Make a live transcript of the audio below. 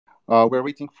We're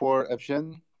waiting for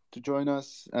Evgen to join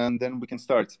us, and then we can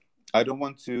start. I don't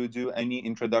want to do any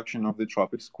introduction of the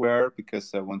Tropic Square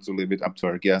because I want to leave it up to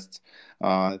our guests.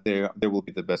 They will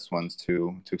be the best ones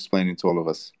to explain it to all of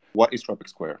us. What is Tropic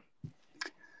Square?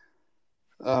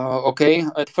 Okay,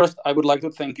 at first I would like to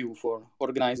thank you for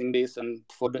organizing this and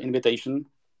for the invitation.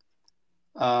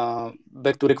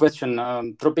 Back to the question,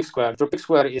 Tropic Square. Tropic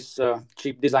Square is a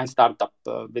chip design startup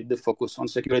with the focus on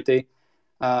security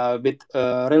with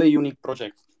a really unique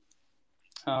project.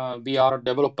 We are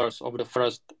developers of the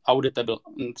first auditable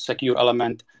and secure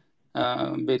element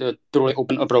with a truly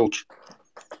open approach.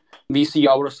 We see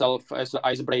ourselves as an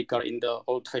icebreaker in the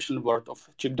old-fashioned world of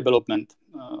chip development.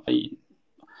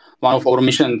 One of our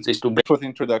missions is to break. For the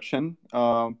introduction,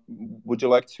 would you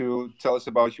like to tell us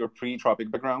about your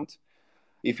pre-Tropic background?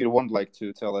 If you won't like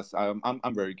to tell us,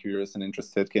 I'm very curious and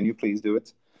interested. Can you please do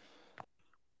it?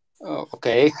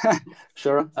 Okay,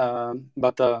 sure.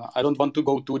 But I don't want to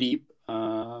go too deep.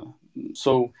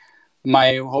 So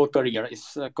my whole career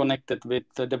is connected with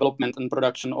the development and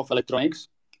production of electronics.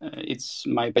 It's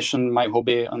my passion, my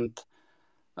hobby. And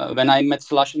when I met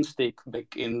Slash and Stick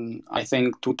back in, I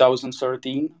think,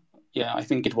 2013, yeah, I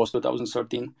think it was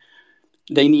 2013,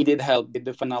 they needed help with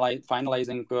the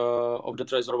finalizing of the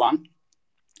Trezor 1.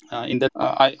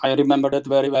 I remember that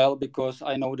very well because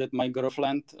I know that my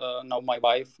girlfriend, now my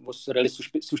wife, was really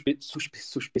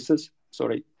suspicious.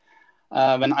 Sorry.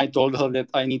 When I told her that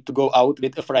I need to go out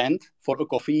with a friend for a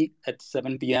coffee at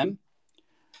 7 p.m.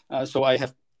 So I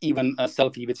have even a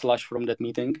selfie with Slash from that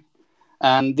meeting.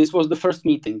 And this was the first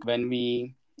meeting when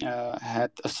we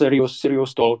had a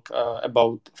serious talk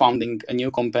about founding a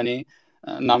new company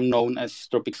now known as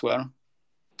Tropic Square.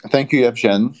 Thank you,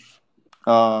 Evgen.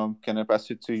 Can I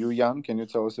pass it to you, Jan? Can you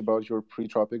tell us about your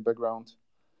pre-Tropic background?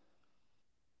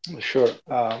 Sure.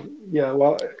 Yeah.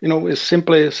 Well,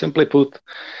 simply put,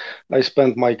 I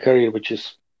spent my career, which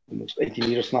is almost 18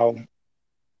 years now,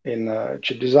 in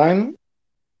chip design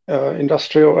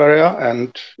industrial area,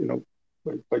 and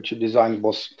by chip design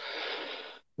was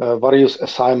various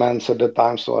assignments at the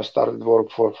time. So I started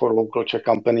work for local Czech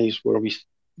companies where we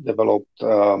developed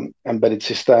embedded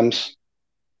systems,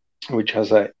 which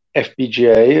has a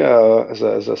FPGA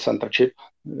as a center chip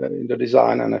in the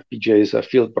design, and FPGA is a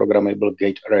field programmable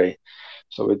gate array.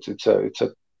 So it's a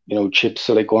chip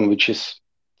silicon which is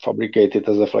fabricated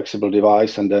as a flexible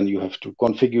device, and then you have to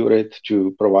configure it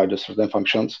to provide a certain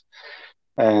functions.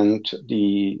 And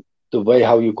the way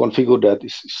how you configure that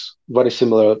is very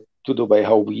similar to the way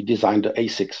how we design the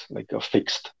ASICs, like a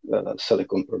fixed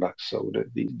silicon product. So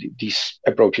these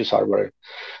approaches are very,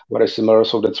 very similar.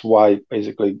 So that's why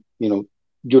basically,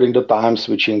 during the time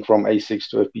switching from ASICs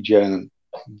to FPGA and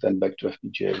then back to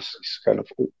FPGA is kind of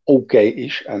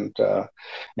okay-ish and a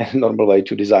normal way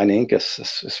to designing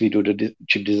as we do the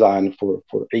chip design for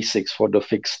ASICs for the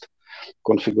fixed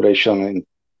configuration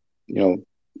and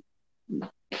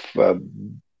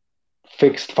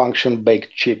fixed function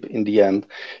baked chip. In the end,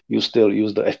 you still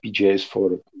use the FPGAs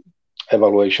for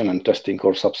evaluation and testing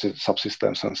or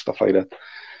subsystems and stuff like that.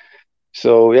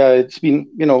 So yeah, it's been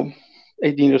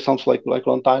 18 years sounds like a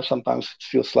long time. Sometimes it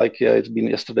feels like it's been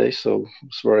yesterday. So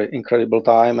it's a very incredible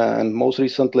time. And most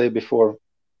recently, before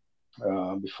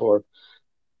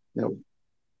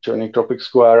joining Tropic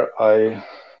Square, I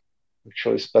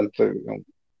actually spent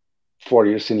 4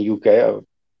 years in the UK. I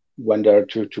went there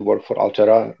to work for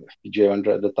Altera, FPGA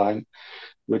vendor at the time,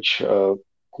 which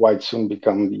quite soon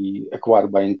become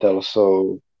acquired by Intel.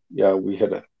 So yeah, we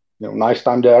had a nice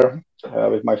time there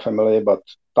with my family, but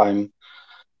time,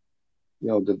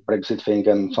 the Brexit thing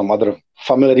and some other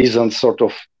family reasons sort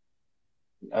of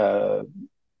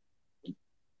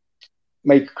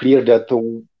make clear that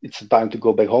it's time to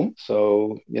go back home.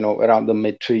 So, around the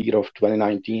mid-year of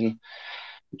 2019,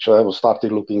 which I was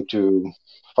started looking to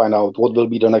find out what will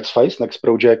be the next phase, next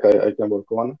project I can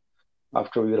work on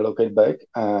after we relocate back.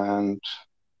 And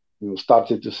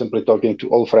started to simply talking to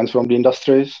all friends from the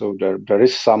industry. So there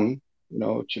is some,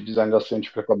 chip design industry in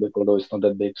Czech Republic, although it's not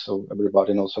that big, so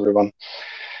everybody knows everyone.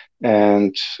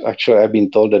 And actually, I've been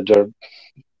told that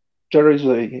there is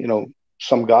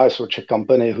some guys or Czech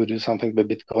company who do something with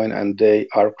Bitcoin, and they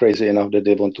are crazy enough that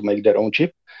they want to make their own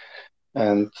chip,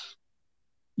 and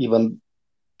even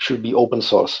should be open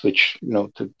source, which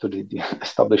to the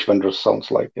established vendors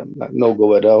sounds like no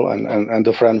go at all. And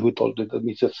the friend who told it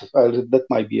me says that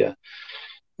might be a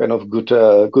kind of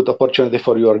good opportunity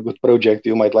for you or a good project.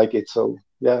 You might like it. So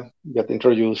yeah, get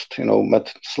introduced.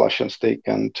 Met Slash and Stick,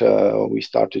 and we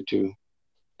started to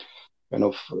kind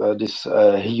of this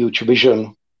huge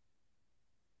vision,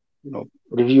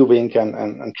 reviewing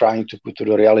and trying to put to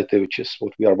the reality, which is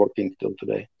what we are working till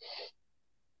today.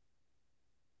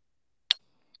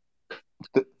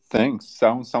 Thanks.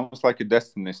 Sounds like a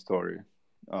destiny story.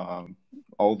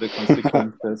 All the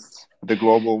consequences, the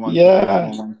global ones, the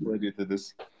regional ones, led you to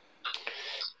this.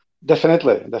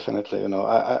 Definitely.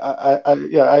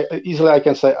 Easily I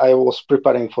can say I was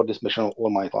preparing for this mission all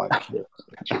my life. Yeah.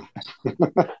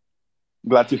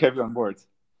 Glad to have you on board.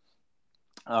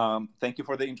 Thank you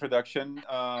for the introduction.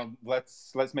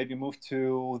 Let's maybe move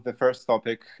to the first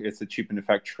topic. It's the chip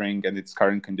manufacturing and its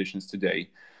current conditions today.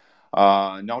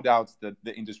 No doubt that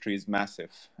the industry is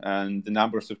massive, and the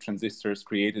numbers of transistors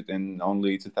created in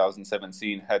only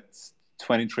 2017 had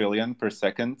 20 trillion per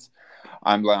second.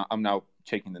 I'm now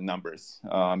checking the numbers.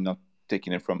 I'm not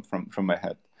taking it from my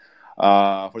head.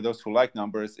 For those who like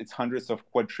numbers, it's hundreds of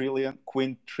quintillions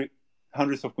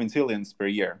per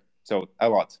year. So a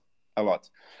lot.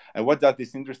 And what does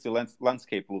this industry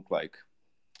landscape look like?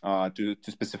 To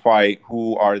specify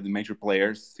who are the major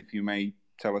players, if you may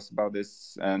tell us about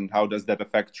this, and how does that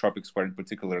affect Tropic Square,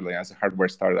 particularly as a hardware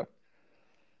startup?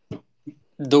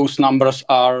 Those numbers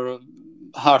are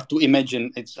hard to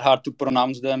imagine. It's hard to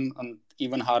pronounce them, and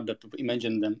even harder to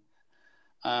imagine them.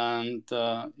 And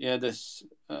this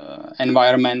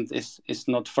environment is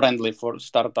not friendly for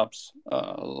startups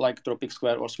like Tropic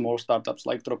Square, or small startups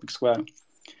like Tropic Square.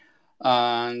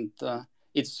 And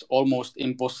it's almost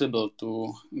impossible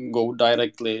to go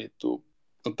directly to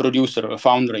a producer, a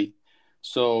foundry.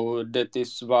 So that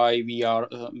is why we are,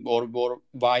 or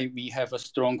why we have a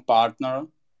strong partner,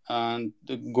 and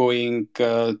going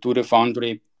to the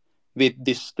foundry with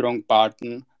this strong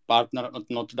partner,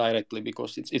 not directly,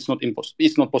 because it's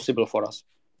not possible for us.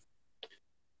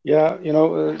 Yeah,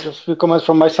 just a comment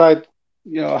from my side.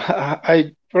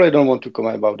 I really don't want to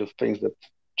comment about the things that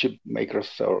chip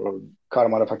makers or car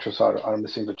manufacturers are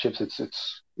missing the chips.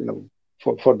 It's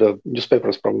for the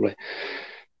newspapers probably.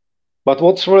 But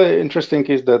what's really interesting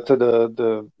is that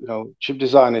the chip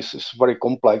design is very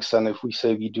complex, and if we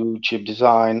say we do chip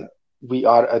design, we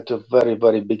are at the very,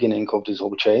 very beginning of this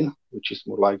whole chain, which is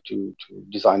more like to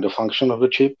design the function of the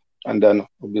chip, and then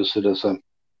obviously there's a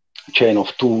chain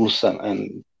of tools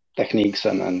and techniques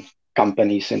and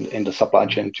companies in the supply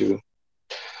chain to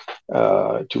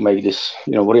make this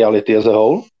reality as a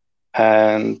whole.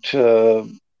 And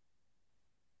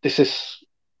this is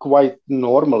quite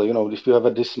normal, if you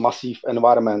have this massive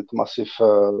environment, massive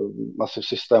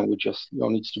system, which just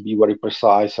needs to be very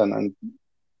precise and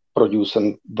produce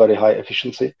a very high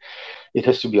efficiency. It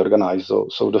has to be organized.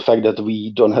 So the fact that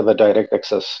we don't have a direct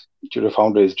access to the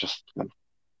foundry is just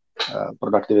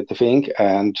productivity thing,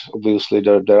 and obviously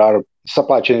there are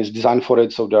supply chain is designed for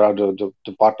it, so there are the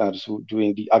partners who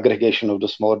doing the aggregation of the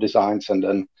smaller designs and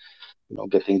then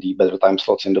getting the better time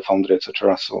slots in the foundry,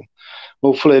 etc. So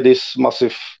hopefully this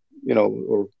massive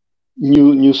or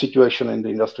new situation in the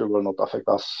industry will not affect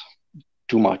us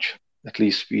too much. At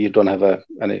least we don't have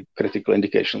any critical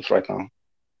indications right now.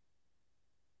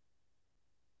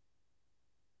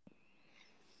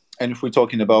 And if we're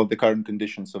talking about the current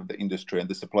conditions of the industry and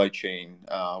the supply chain,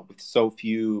 with so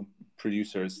few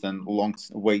producers and long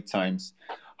wait times,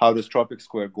 how does Tropic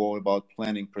Square go about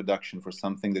planning production for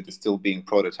something that is still being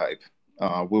prototyped?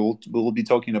 We'll be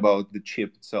talking about the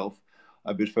chip itself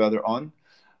a bit further on,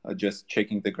 just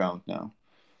checking the ground now.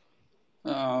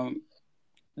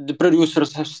 The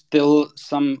producers have still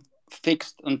some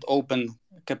fixed and open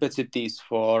capacities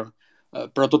for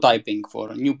prototyping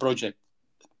for new projects,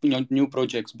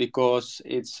 because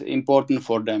it's important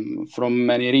for them from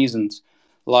many reasons,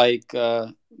 like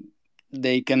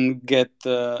they can get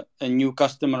new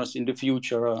customers in the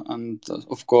future, and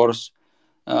of course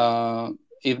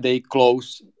if they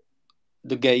close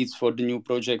the gates for the new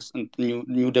projects and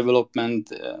new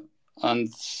development,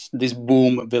 and this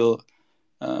boom will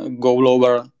go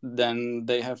lower, then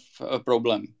they have a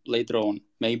problem later on,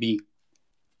 maybe.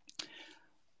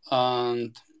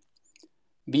 And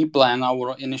we plan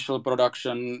our initial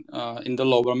production in the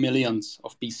lower millions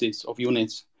of pieces of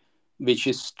units, which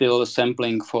is still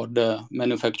sampling for the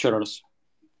manufacturers.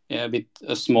 With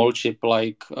a small chip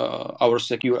like our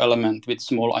secure element. With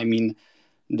small, I mean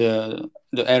the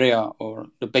area or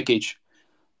the package.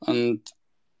 And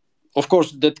of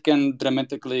course, that can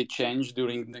dramatically change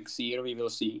during next year. We will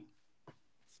see.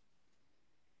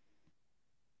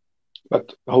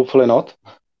 But hopefully not.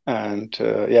 And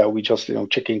we just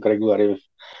checking regularly with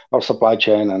our supply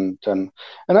chain, and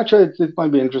actually it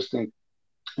might be interesting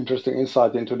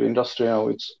insight into the industry.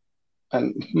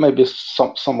 And maybe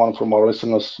someone from our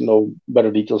listeners know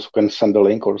better details who can send a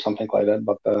link or something like that.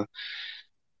 But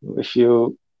if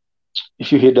you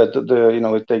hear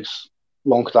that it takes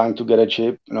long time to get a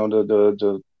chip,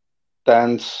 the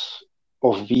tens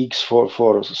of weeks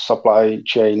for supply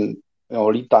chain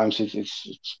lead times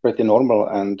it's pretty normal,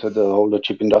 and the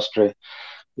chip industry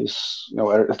is,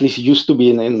 at least used to be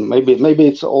in maybe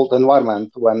it's old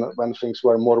environment when things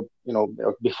were more,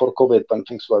 before COVID, when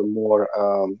things were more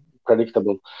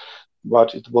predictable.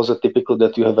 But it was a typical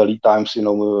that you have a lead times,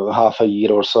 half a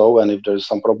year or so, and if there's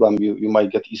some problem, you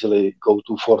might get easily go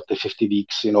to 40, 50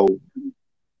 weeks.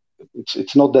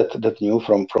 It's not that new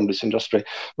from this industry.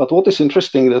 But what is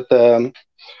interesting that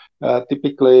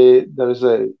typically there is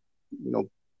a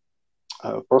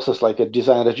process like a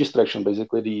design registration.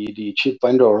 Basically, the chip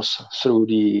vendors through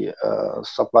the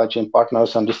supply chain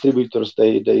partners and distributors,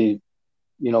 they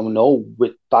know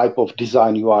which type of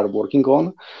design you are working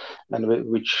on and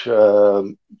which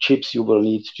chips you will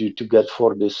need to get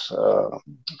for this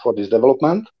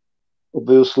development.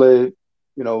 Obviously,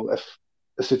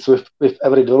 as it's with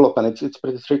every development, it's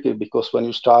pretty tricky, because when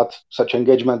you start such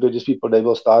engagement with these people, they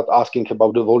will start asking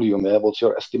about the volume. What's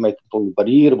your estimated volume per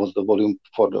year? What's the volume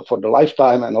for the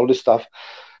lifetime, and all this stuff?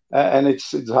 And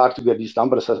it's hard to get these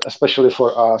numbers, especially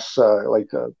for us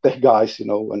tech guys.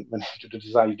 When you do the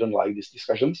design, you don't like these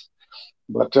discussions.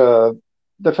 But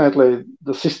definitely,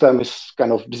 the system is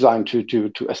kind of designed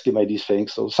to estimate these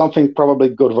things. So something probably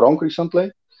got wrong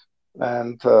recently,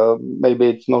 and maybe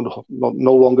it's no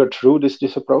longer true,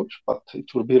 this approach. But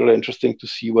it will be really interesting to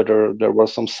see whether there were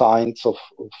some signs of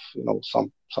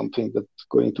something that's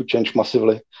going to change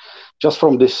massively just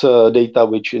from this data,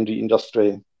 which in the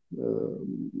industry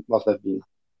must have been.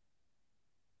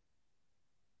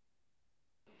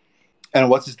 And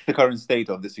what is the current state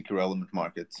of the secure element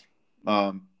market?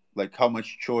 Like, how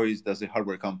much choice does a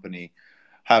hardware company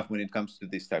have when it comes to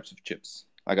these types of chips?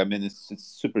 Like, I mean, it's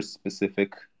super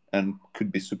specific and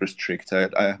could be super strict. I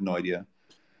have no idea.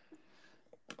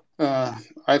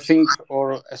 I think,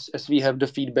 or as we have the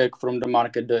feedback from the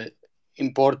market, the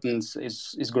importance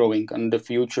is growing and the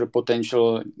future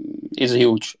potential is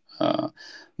huge.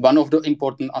 One of the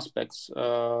important aspects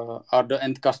are the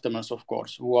end customers, of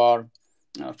course, who are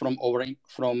from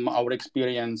our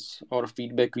experience or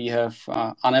feedback we have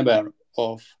unaware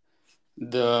of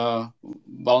the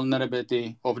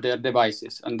vulnerability of their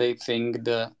devices, and they think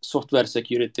the software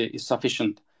security is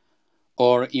sufficient,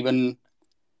 or even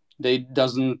they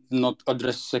doesn't not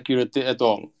address security at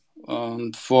all.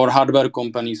 For hardware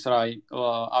companies, right,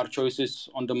 are choices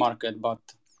on the market, but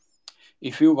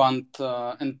if you want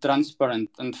a transparent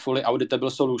and fully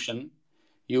auditable solution,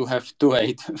 you have to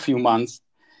wait a few months.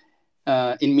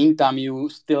 In meantime, you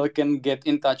still can get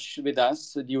in touch with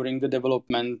us during the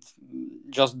development.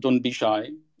 Just don't be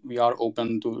shy. We are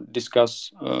open to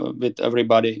discuss with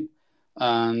everybody,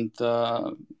 and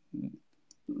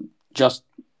just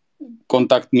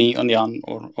contact me and Jan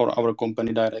or our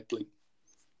company directly.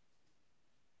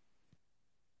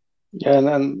 Yeah,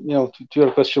 and to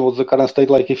your question, what's the current state?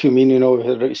 Like, if you mean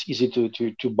it's easy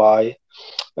to buy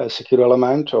a secure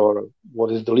element, or what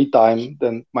is the lead time,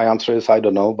 then my answer is I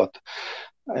don't know. But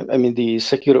I mean, the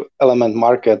secure element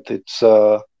market, it's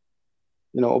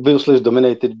obviously is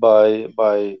dominated by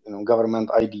government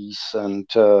IDs and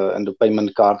the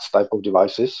payment cards type of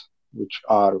devices, which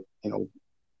are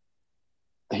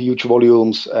huge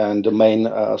volumes, and the main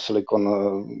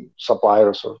silicon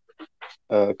suppliers or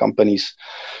companies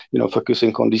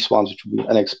focusing on these ones, which would be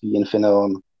NXP,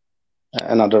 Infineon,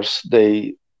 and others.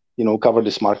 They cover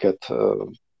this market.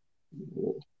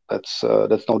 That's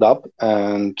no doubt.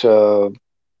 And the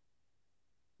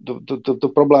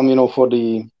problem for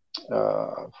the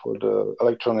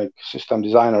electronic system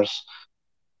designers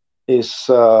is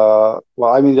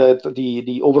that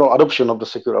the overall adoption of the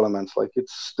secure elements, like,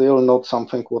 it's still not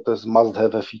something what is must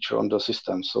have a feature on the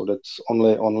system. So that's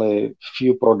only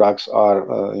few products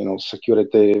are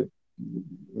security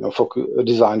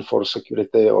designed for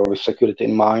security or with security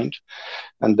in mind,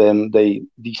 and then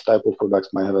these type of products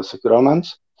might have a secure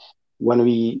elements. When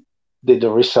we did the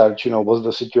research, what's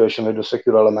the situation with the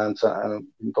secure elements, and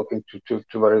talking to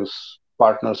various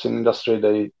partners in industry,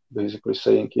 they basically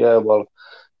saying, yeah, well,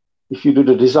 if you do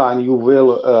the design, you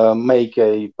will make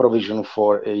a provision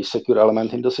for a secure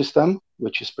element in the system,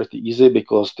 which is pretty easy,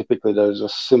 because typically there is a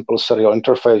simple serial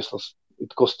interface.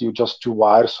 It costs you just 2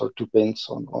 wires or 2 pins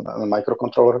on a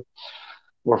microcontroller,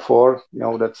 or 4.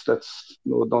 That's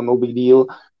no big deal.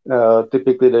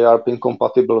 Typically, they are pin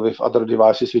compatible with other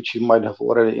devices which you might have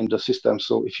already in the system.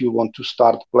 So if you want to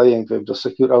start playing with the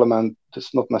secure element,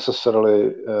 it's not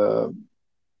necessarily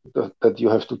that you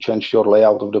have to change your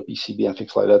layout of the PCB and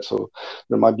things like that. So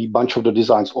there might be a bunch of the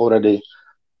designs already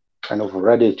kind of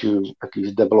ready to at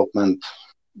least development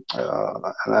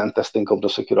and testing of the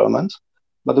secure elements.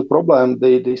 But the problem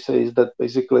they say is that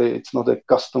basically it's not a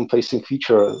custom-facing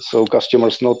feature, so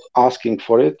customers not asking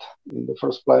for it in the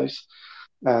first place,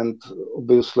 and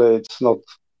obviously it's not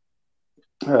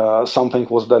something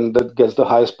was then that gets the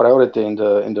highest priority in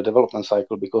the development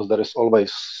cycle, because there is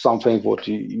always something what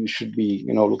you should be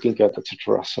looking at,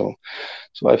 etc. So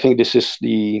I think this is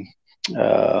the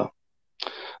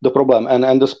problem,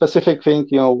 and the specific thing,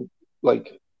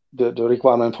 like the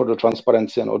requirement for the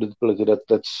transparency and auditability,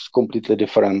 that's completely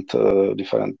different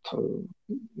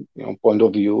point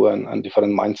of view and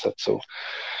different mindset. So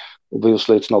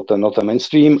obviously it's not a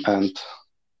mainstream, and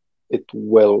it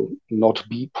will not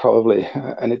be probably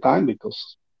anytime,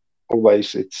 because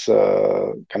always it's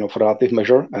kind of relative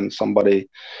measure, and somebody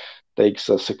takes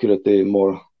security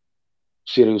more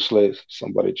seriously,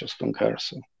 somebody just don't care.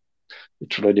 So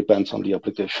it really depends on the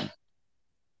application.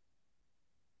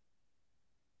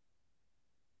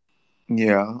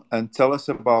 Yeah, and tell us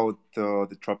about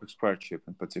the Tropic Square chip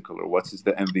in particular. What is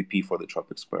the MVP for the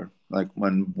Tropic Square? Like,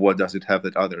 what does it have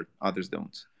that others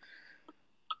don't?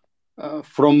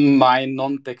 From my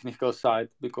non-technical side,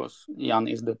 because Jan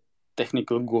is the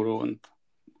technical guru, and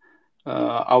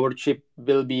our chip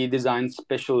will be designed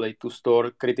specially to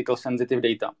store critical sensitive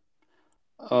data,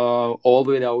 all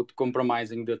without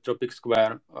compromising the Tropic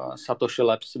Square Satoshi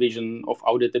Labs vision of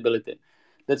auditability.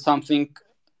 That's something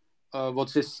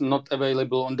what is not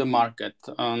available on the market,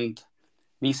 and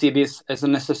we see this as a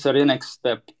necessary next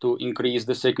step to increase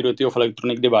the security of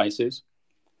electronic devices.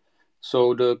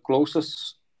 So the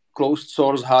closed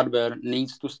source hardware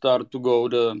needs to start to go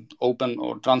the open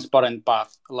or transparent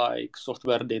path like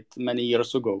software did many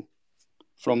years ago,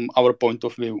 from our point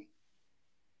of view.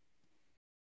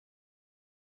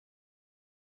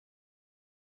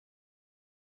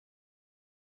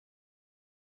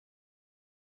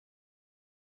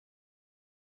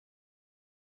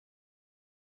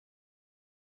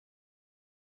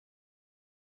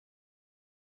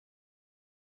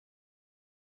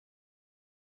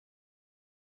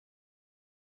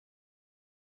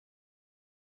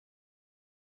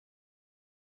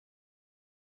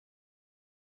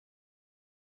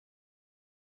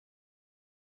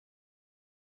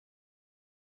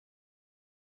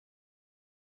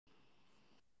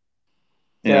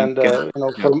 And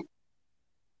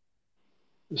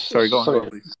sorry, go on,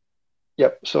 please. Yeah.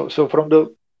 So from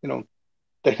the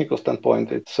technical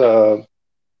standpoint, it's all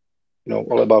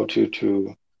about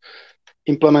to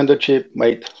implement the chip,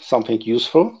 make something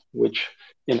useful, which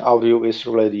in our view is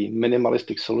really the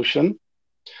minimalistic solution,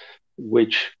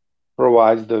 which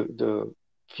provides the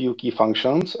few key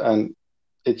functions, and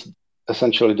it's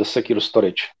essentially the secure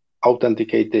storage,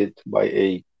 authenticated by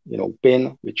a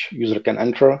PIN which user can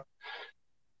enter.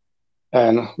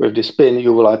 And with this PIN,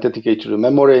 you will authenticate to the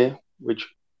memory, which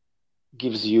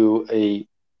gives you a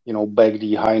back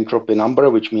the high entropy number,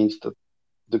 which means that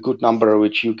the good number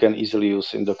which you can easily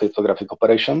use in the cryptographic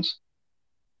operations.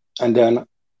 And then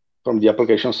from the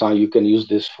application side, you can use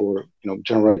this for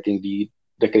generating the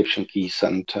decryption keys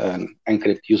and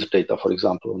encrypt user data, for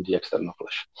example, on the external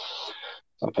flash,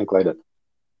 something like that.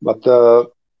 But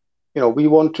we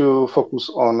want to focus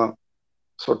on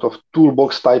sort of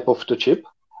toolbox type of the chip.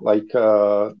 Like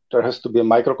there has to be a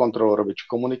microcontroller which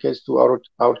communicates to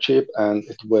our chip, and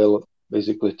it will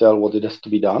basically tell what it has to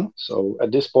be done. So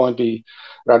at this point, we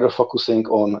rather focusing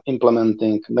on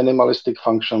implementing minimalistic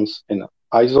functions in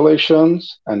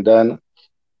isolations, and then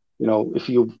if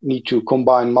you need to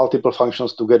combine multiple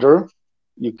functions together,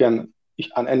 you can,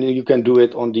 and you can do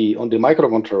it on the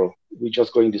microcontroller. We're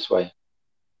just going this way,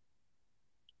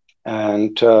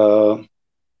 and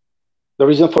the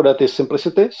reason for that is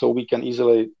simplicity. So we can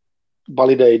easily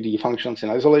validate the functions in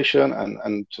isolation,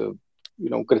 and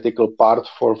critical part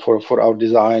for our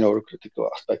design, or critical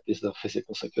aspect, is the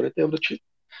physical security of the chip.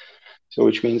 So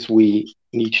which means we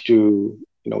need to,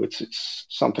 it's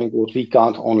something what we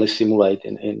can't only simulate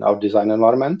in our design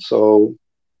environment. So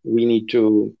we need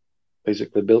to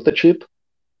basically build a chip,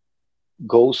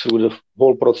 go through the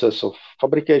whole process of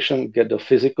fabrication, get the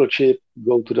physical chip,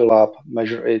 go to the lab,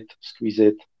 measure it, squeeze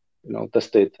it,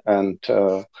 test it, and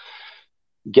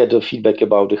get the feedback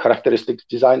about the characteristics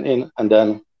design in, and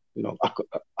then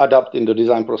adapt in the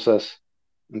design process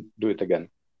and do it again.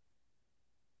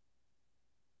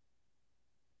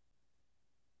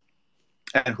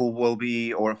 And who will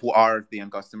be, or who are the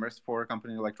end customers for a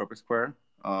company like Tropic Square?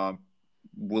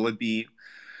 Will it be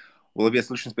a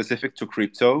solution specific to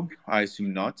crypto? I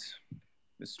assume not.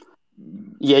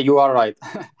 Yeah, you are right.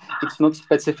 It's not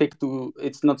specific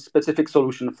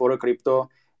solution for a crypto,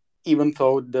 even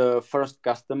though the first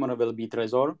customer will be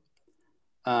Trezor.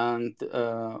 And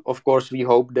of course, we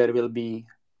hope there will be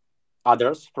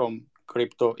others from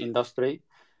crypto industry.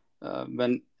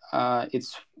 When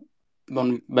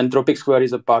Tropic Square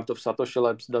is a part of Satoshi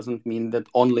Labs, doesn't mean that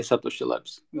only Satoshi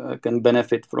Labs can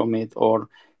benefit from it or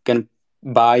can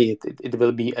buy it. It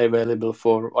will be available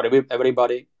for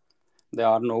everybody. There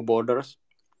are no borders.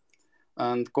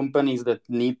 And companies that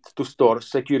need to store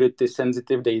security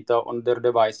sensitive data on their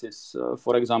devices,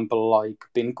 for example, like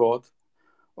PIN code,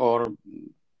 or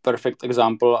perfect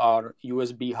example are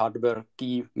USB hardware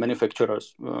key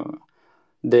manufacturers.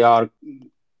 They are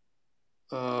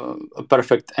a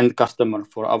perfect end customer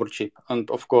for our chip. And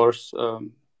of course,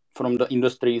 from the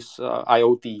industries,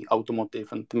 IoT, automotive,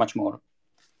 and much more.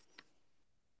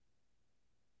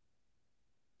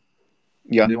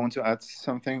 Yeah, do you want to add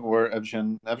something, or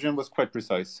Evgen? Evgen was quite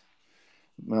precise.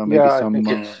 Maybe Yeah, I some. think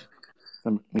it's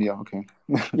Yeah. Okay.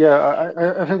 yeah.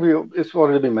 I think it's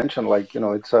already been mentioned. Like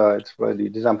it's the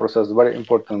design process. Very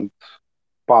important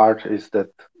part is that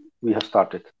we have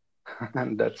started,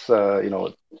 and that's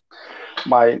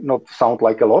might not sound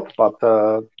like a lot, but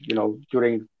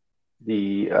during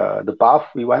the path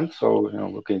we went, so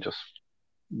looking just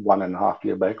 1.5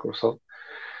 year back or so,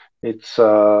 it's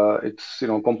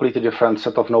completely different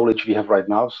set of knowledge we have right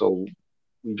now. So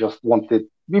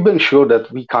we've been sure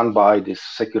that we can't buy this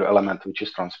secure element which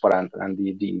is transparent, and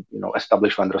the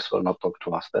established vendors will not talk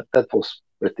to us. That was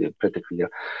pretty clear,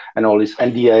 and all these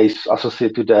NDAs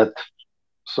associated to that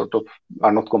sort of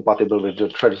are not compatible with the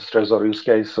Trezor use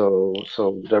case. So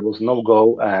there was no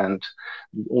go, and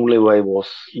the only way was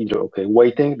either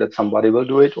waiting that somebody will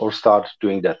do it or start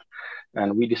doing that.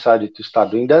 And we decided to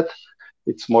start doing that.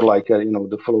 It's more like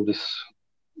to follow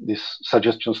these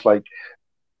suggestions, like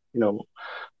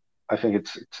I think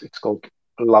it's called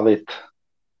love it,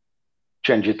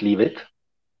 change it, leave it.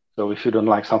 So if you don't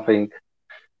like something,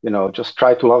 just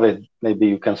try to love it. Maybe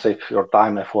you can save your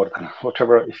time, effort, and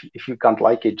whatever. If you can't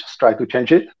like it, just try to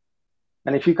change it.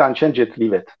 And if you can't change it,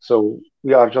 leave it. So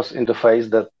we are just in the phase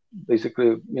that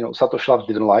basically, Satoshi Labs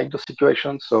didn't like the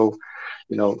situation. So,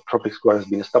 Tropic Square has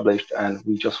been established, and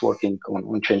we're just working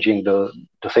on changing the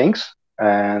things.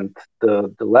 And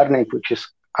the learning which is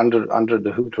under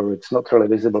the hood, or it's not really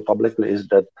visible publicly, is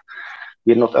that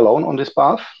we're not alone on this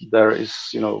path. There is,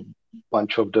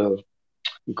 bunch of the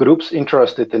groups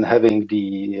interested in having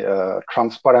the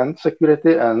transparent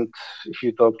security. And if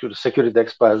you talk to the security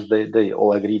experts, they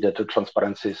all agree that the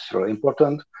transparency is really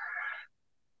important.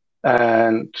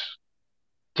 And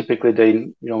typically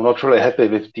they not really happy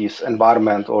with this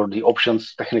environment or the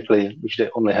options technically, which they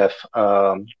only have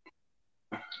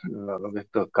with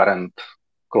the current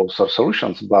closed source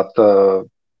solutions. But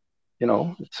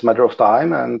it's a matter of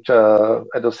time, and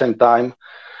at the same time,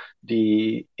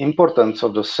 the importance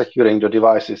of the securing the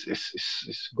devices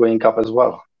is going up as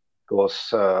well,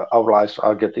 because our lives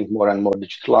are getting more and more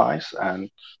digitalized, and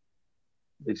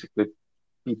basically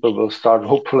people will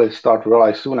hopefully start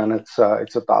realize soon, and it's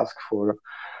a task for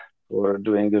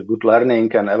doing a good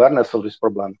learning and awareness of this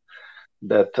problem,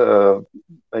 that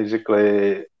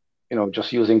basically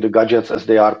just using the gadgets as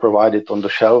they are provided on the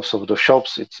shelves of the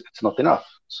shops, it's not enough.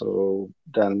 So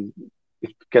then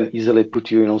it can easily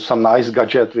put you some nice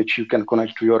gadget which you can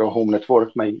connect to your home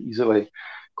network may easily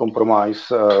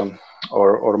compromise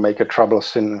or make a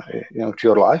troubles in to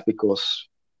your life, because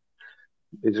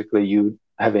basically you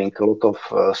having a lot of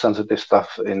sensitive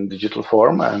stuff in digital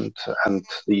form, and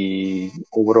the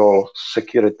overall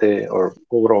security or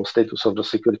overall status of the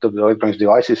security of the electronic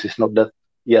devices is not that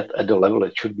yet at the level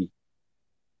it should be.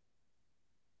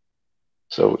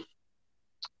 So,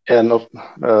 and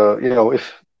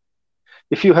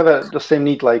if you have the same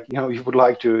need, like you would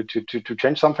like to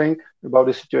change something about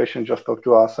the situation, just talk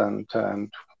to us, and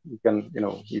we can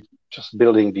we're just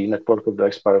building the network of the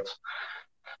experts,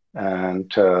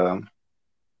 and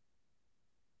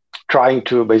trying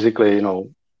to basically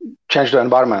change the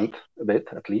environment a bit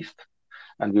at least,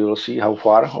 and we will see how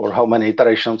far or how many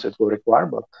iterations it will require.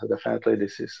 But definitely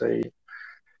this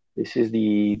is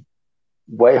the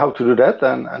way how to do that,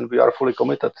 and we are fully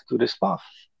committed to this path.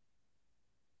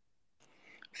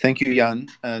 Thank you, Jan,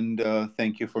 and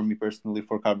thank you for me personally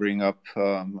for covering up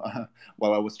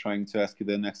while I was trying to ask you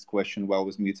the next question while I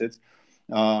was muted.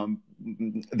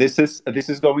 This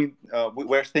is going.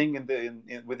 We're staying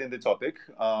within the topic,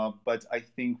 but I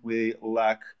think we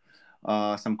lack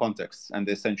some context and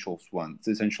the essential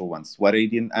ones. What I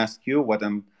didn't ask you, what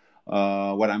I'm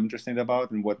interested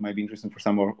about, and what might be interesting for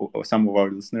some of our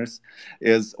listeners,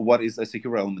 is what is a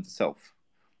secure element itself.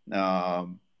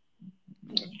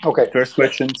 Okay. First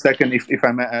question. Second, if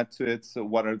I may add to it, so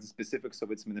what are the specifics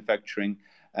of its manufacturing,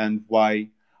 and why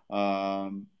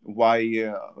a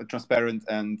transparent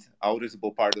and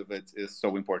auditable part of it is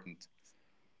so important?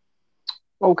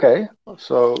 Okay,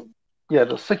 so yeah,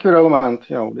 the secure element,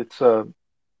 it's a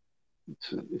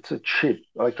chip,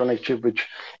 electronic chip, which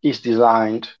is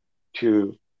designed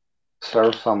to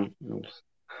serve some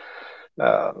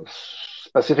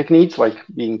specific needs, like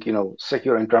being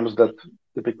secure in terms that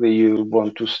typically you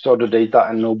want to store the data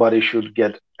and nobody should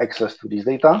get access to this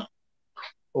data,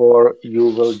 or you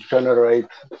will generate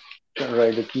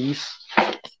the keys,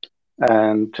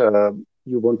 and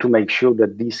you want to make sure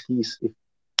that these keys, if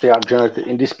they are generated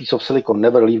in this piece of silicon,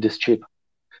 never leave this chip,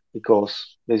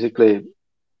 because basically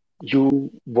you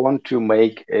want to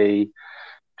make the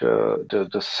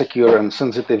secure and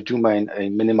sensitive domain a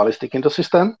minimalistic in the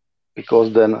system,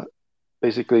 because then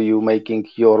basically you making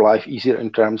your life easier in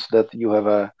terms that you have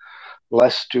a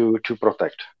less to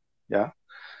protect. Yeah.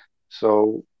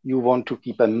 So you want to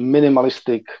keep a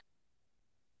minimalistic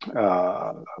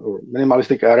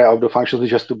area of the functions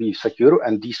just to be secure,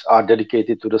 and these are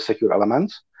dedicated to the secure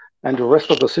elements. And the rest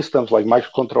of the systems, like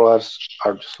microcontrollers,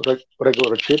 are just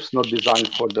regular chips, not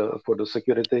designed for the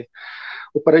security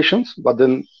operations, but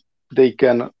then they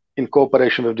can, in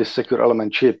cooperation with this secure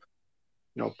element chip,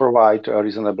 provide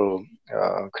reasonable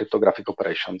cryptographic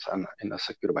operations and in a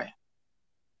secure way.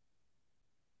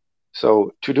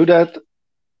 So to do that,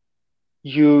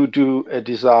 you do a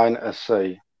design as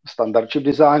a standard chip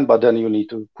design, but then you need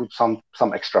to put some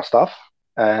extra stuff,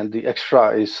 and the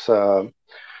extra is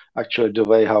actually the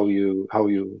way how you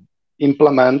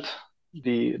implement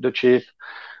the chip,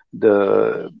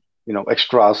 the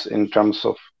extras in terms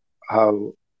of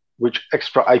which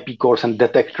extra IP cores and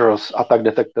detectors, attack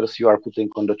detectors you are putting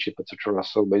on the chip, etc.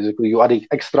 So basically, you adding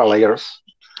extra layers,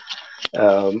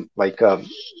 like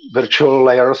virtual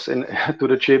layers to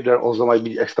the chip. There also might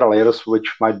be extra layers,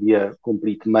 which might be a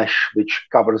complete mesh which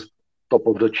covers top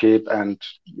of the chip, and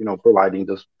providing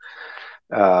this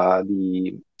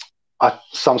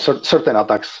some certain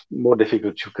attacks more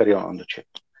difficult to carry on the chip.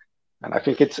 And I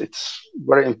think it's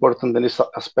very important in this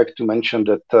aspect to mention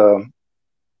that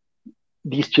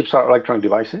these chips are electronic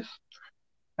devices,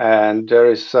 and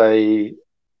there is the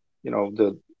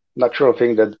natural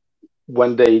thing that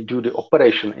when they do the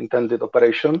intended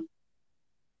operation,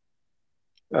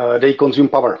 they consume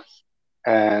power,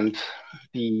 and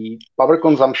the power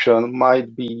consumption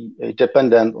might be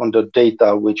dependent on the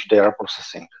data which they are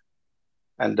processing,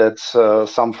 and that's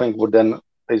something where then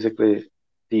basically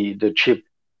the chip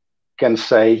can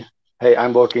say, hey,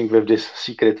 I'm working with this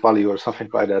secret value or something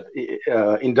like that,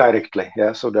 indirectly.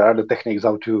 Yeah. So there are the techniques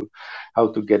how to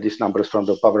get these numbers from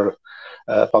the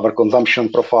power consumption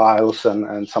profiles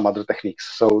and some other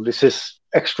techniques. So this is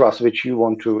extras which you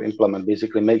want to implement.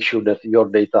 Basically, make sure that your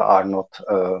data are not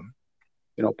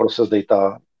process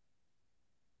data,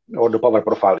 or the power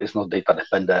profile is not data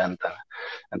dependent,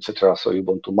 etc. So you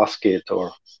want to mask it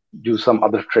or do some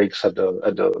other tricks at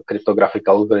the cryptographic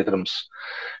algorithms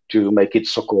to make it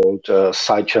so-called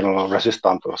side channel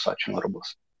resistant or side channel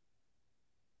robust.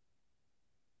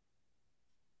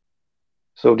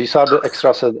 So these are the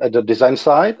extras at the design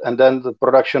side, and then the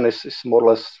production is more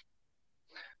or less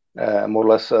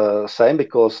same,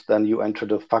 because then you enter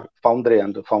the foundry,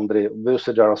 and the foundry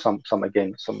obviously there are some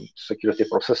security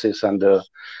processes, and the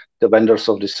vendors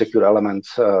of the secure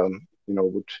elements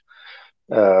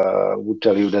would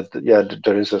tell you that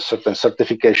there is a certain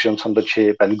certifications on the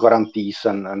chip and guarantees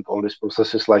and all these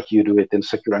processes like you do it in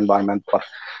secure environment. But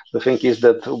the thing is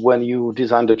that when you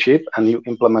design the chip and you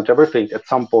implement everything, at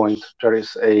some point there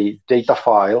is a data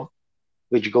file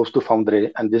which goes to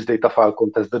foundry, and this data file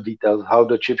contains the details how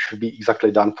the chip should be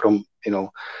exactly done from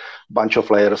bunch of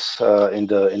layers in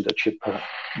the chip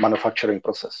manufacturing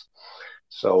process.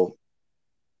 So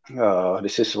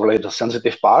this is really the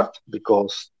sensitive part,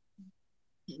 because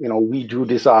we do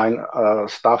design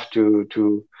stuff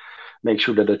to make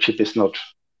sure that the chip is not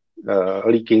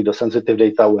leaking the sensitive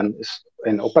data when it's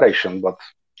in operation. But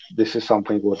this is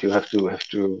something what you have to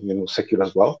secure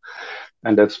as well,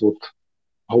 and that's what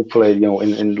hopefully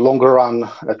in longer run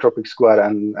Tropic Square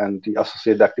and the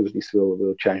associated activities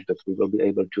will change, that we will be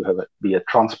able to be a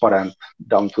transparent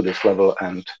down to this level,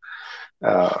 and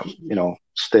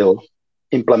still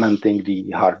implementing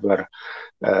the hardware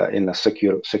in a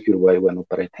secure way when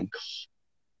operating.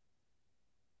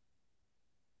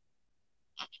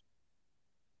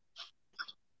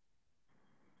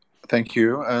 Thank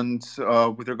you. And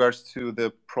with regards to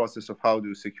the process of how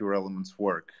do secure elements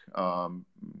work,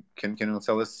 can you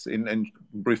tell us in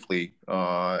briefly,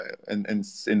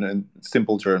 in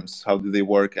simple terms, how do they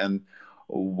work? And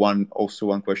one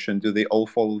question: do they all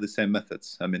follow the same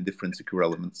methods? I mean, different secure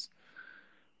elements.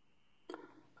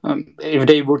 If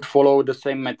they would follow the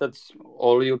same methods,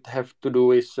 all you'd have to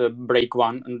do is break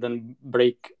one and then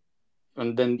break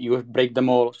and then you break them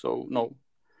all. So no.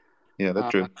 Yeah,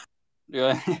 that's true.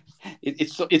 Yeah,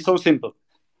 it's so simple.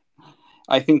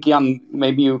 I think, Jan,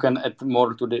 maybe you can add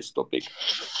more to this topic.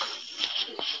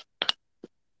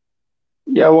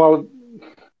 Yeah, well,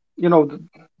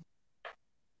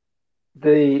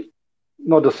 they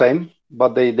not the same,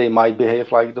 but they might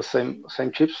behave like the same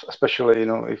chips, especially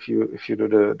if you do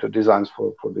the designs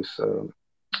for this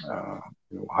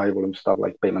high volume stuff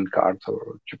like payment cards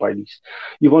or chip IDs.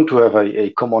 You want to have a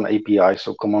common API,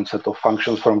 so common set of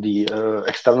functions from the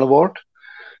external world,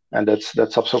 and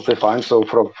that's absolutely fine. So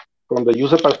from the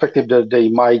user perspective, that they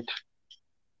might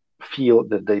feel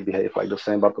that they behave like the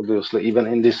same, but obviously even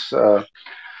in this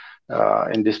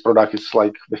product, it's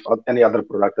like with any other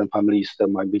product and families, there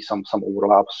might be some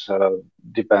overlaps.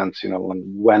 Depends, on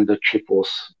when the chip was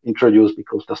introduced,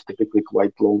 because that's typically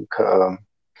quite long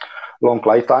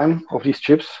lifetime of these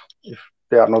chips if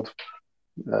they are not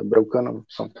broken or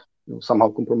somehow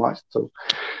compromised.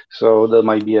 So there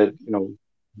might be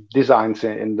designs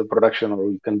in the production,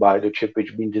 or you can buy the chip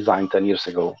which been designed 10 years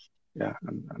ago. Yeah,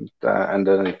 and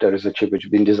then if there is a chip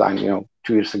which been designed 2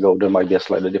 years ago, there might be a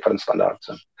slightly different standards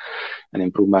and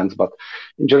improvements. But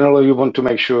in general, you want to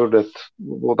make sure that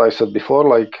what I said before,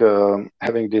 like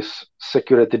having this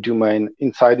security domain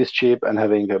inside this chip and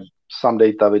having some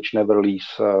data which never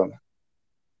leaves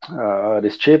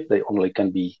this chip. They only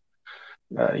can be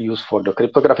used for the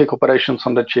cryptographic operations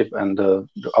on the chip, and the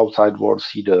outside world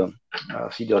see the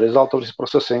result of this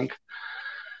processing.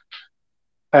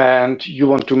 And you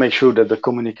want to make sure that the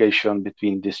communication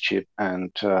between this chip and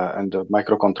the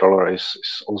microcontroller is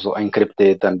also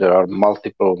encrypted, and there are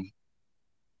multiple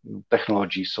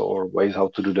technologies or ways how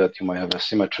to do that. You might have a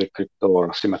symmetric crypto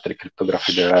or symmetric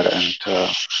cryptography there, and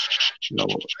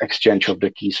exchange of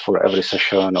the keys for every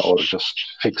session, or just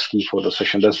fixed key for the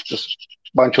session. There's just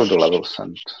a bunch of the levels,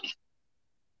 and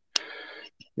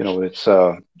it's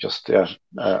just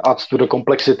adds to the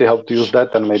complexity how to use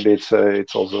that, and maybe it's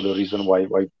also the reason why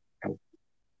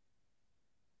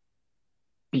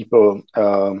people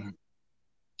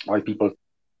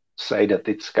say that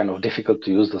it's kind of difficult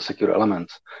to use the secure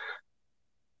elements.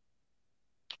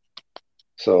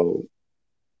 So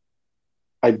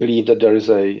I believe that there is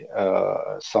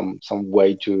some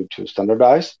way to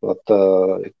standardize, but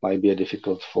it might be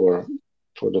difficult for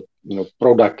the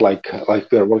product like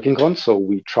we are working on. So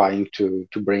we're trying to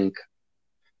bring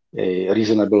a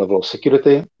reasonable level of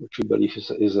security, which we believe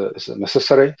is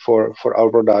necessary for our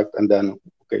product, and then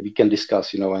we can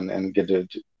discuss and get a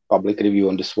public review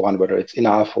on this one, whether it's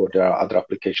enough or there are other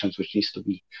applications which needs to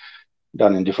be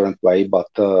done in different way. But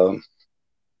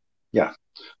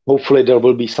hopefully there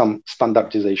will be some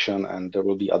standardization, and there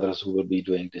will be others who will be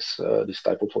doing this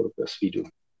type of work as we do.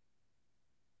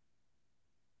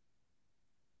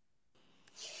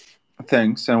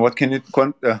 Thanks. And what can you?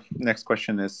 Next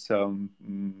question is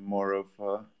more of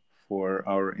for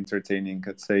our entertaining.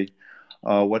 Let's say,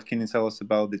 what can you tell us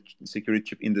about the security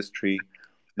chip industry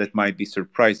that might be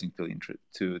surprising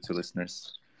to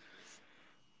listeners?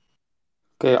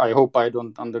 Okay, I hope I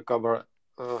don't undercover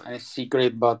any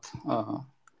secret, but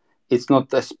it's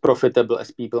not as profitable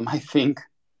as people might think.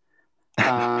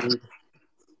 And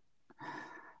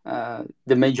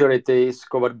the majority is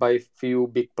covered by few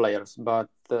big players, but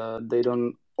they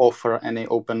don't offer any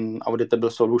open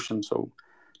auditable solution. So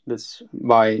that's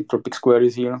why Tropic Square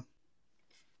is here.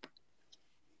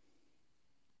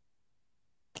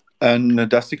 And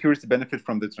does security benefit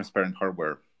from the transparent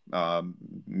hardware?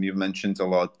 You mentioned a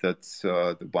lot that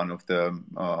one of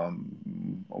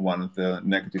the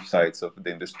negative sides of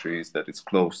the industry is that it's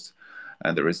closed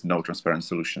and there is no transparent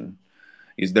solution.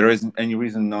 Is there isn't any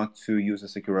reason not to use a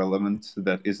secure element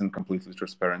that isn't completely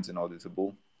transparent and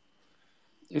auditable?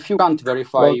 If you can't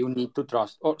verify, you need to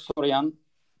trust. Oh, sorry, Jan.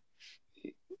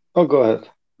 Oh, go ahead.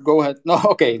 Go ahead. No,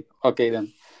 okay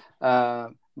then.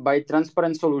 By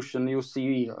transparent solution, you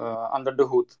see under the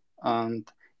hood, and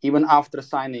even after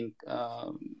signing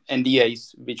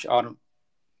NDAs, which are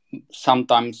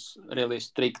sometimes really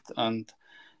strict, and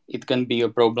it can be a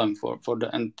problem for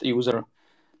the end user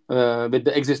with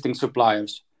the existing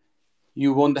suppliers.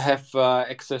 You won't have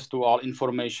access to all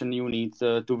information you need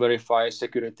to verify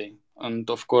security. And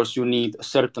of course, you need a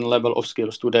certain level of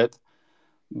skills to that.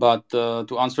 But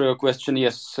to answer your question,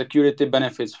 yes, security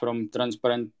benefits from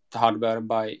transparent hardware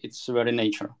by its very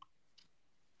nature.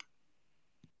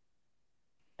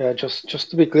 Yeah, just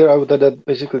to be clear, I would add that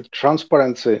basically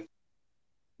transparency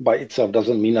by itself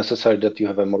doesn't mean necessarily that you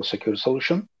have a more secure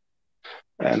solution.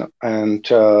 And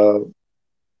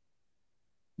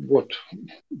what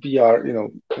we are,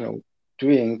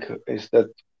 doing is that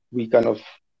we kind of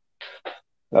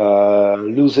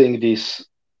losing this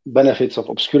benefits of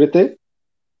obscurity,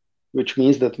 which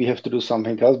means that we have to do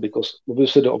something else, because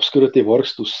obviously the obscurity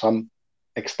works to some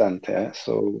extent. Yeah?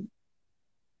 So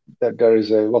that there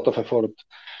is a lot of effort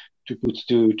to put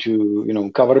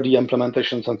to cover the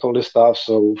implementations and all this stuff.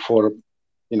 So for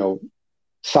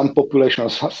some population or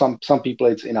some people,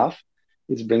 it's enough.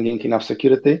 It's bringing enough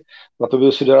security. But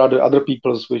obviously there are the other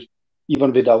peoples which,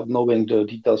 even without knowing the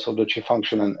details of the chip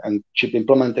function and chip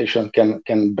implementation,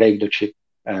 can break the chip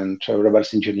and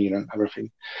reverse engineer and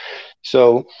everything.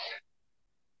 So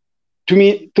to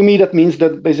me, that means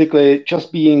that basically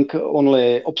just being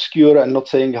only obscure and not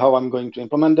saying how I'm going to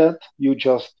implement that, you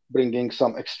just bringing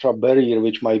some extra barrier,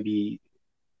 which might be,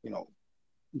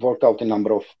 worked out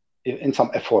in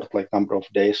some effort, like number of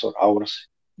days or hours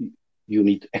you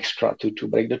need extra to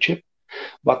break the chip.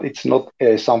 But it's not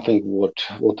something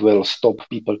what will stop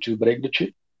people to break the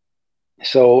chip.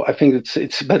 So I think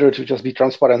it's better to just be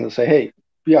transparent and say, hey,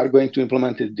 we are going to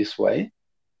implement it this way.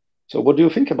 So what do you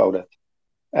think about it?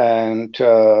 And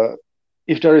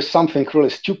if there is something really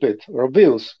stupid or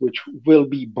obvious which will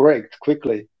be braked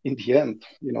quickly in the end,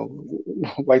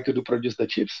 why to produce the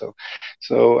chip?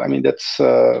 So I mean that's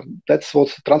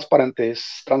what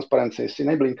transparency is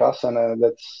enabling us, and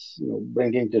that's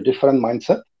bringing the different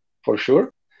mindset for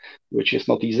sure, which is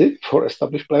not easy for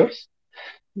established players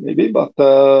maybe, but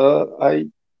I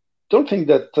don't think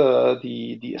that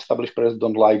the established players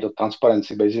don't like the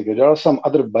transparency. Basically, there are some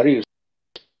other barriers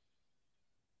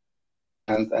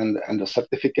and the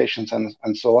certifications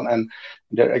and so on, and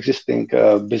their existing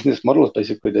business models.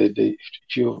 Basically,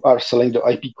 if you are selling the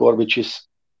IP core which is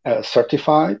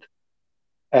certified,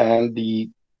 and the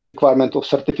requirement of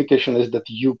certification is that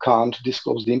you can't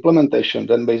disclose the implementation,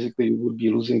 then basically you would be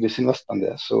losing this investment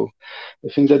there. So I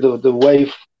think that the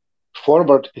way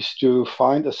forward is to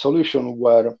find a solution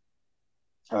where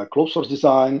closed source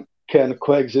design can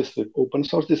coexist with open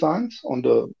source designs on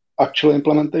the actual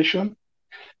implementation,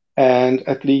 and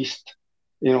at least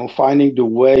finding the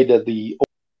way that the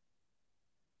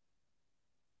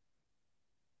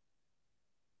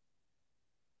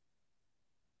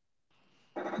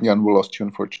Jan, we lost you,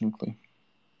 unfortunately.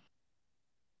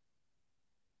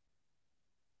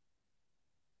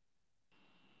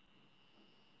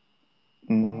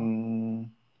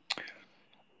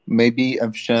 Maybe,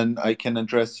 Evshen, I can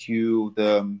address you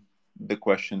the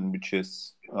question which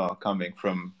is coming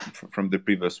from the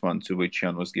previous one, to which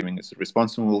Jan was giving us a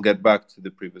response, and we'll get back to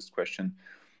the previous question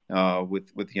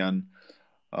with Jan.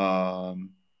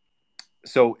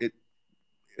 So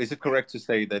is it correct to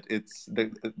say that it's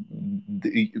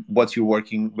what you're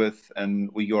working with and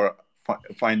your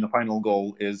final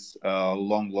goal is a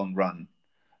long run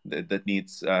that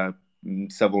needs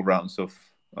several rounds of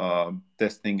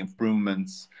testing,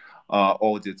 improvements,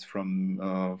 audits from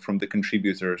the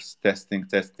contributors, testing,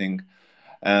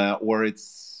 or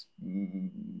it's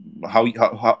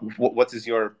what is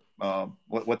your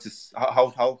what is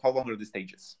how long are the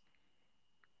stages?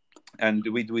 And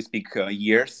do we speak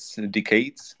years,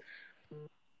 decades?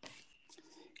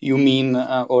 You mean,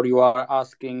 or you are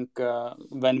asking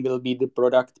when will be the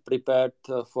product prepared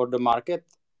for the market?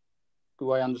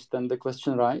 Do I understand the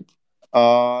question right?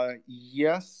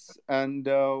 Yes. And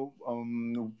do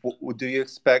you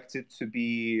expect it to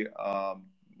be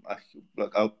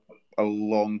like a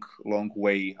long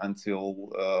way until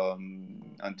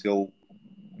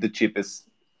the chip is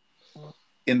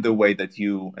in the way that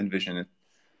you envision it?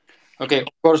 Okay,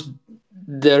 of course,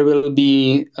 there will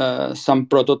be some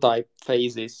prototype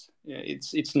phases.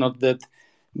 It's not that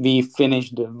we finish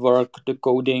the work, the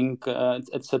coding,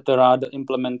 etc., the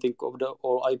implementing of the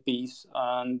all IPs,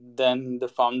 and then the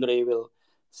foundry will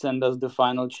send us the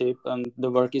final chip and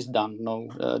the work is done. No,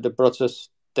 the process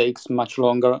takes much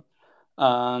longer,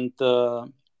 and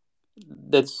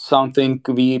that's something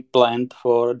we planned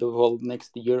for the whole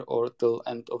next year or till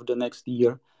end of the next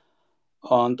year.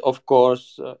 And of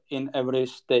course, in every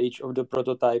stage of the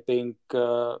prototyping,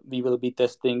 we will be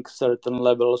testing certain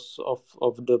levels of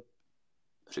the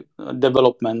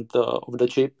development of the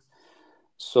chip.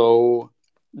 So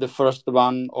the first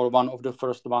one, or one of the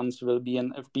first ones, will be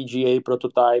an FPGA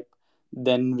prototype.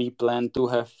 Then we plan to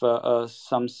have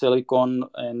some silicon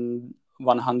and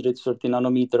 130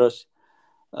 nanometers,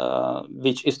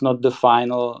 which is not the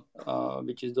final,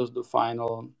 which is just the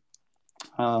final.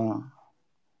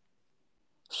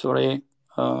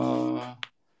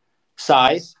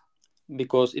 Size,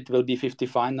 because it will be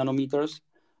 55 nanometers,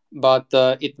 but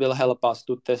it will help us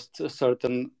to test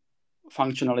certain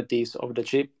functionalities of the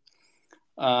chip,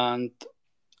 and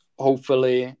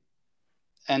hopefully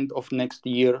end of next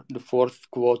year, the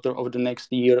fourth quarter of the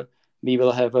next year, we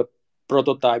will have a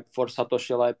prototype for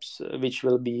Satoshi Labs, which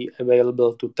will be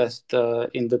available to test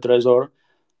in the Trezor.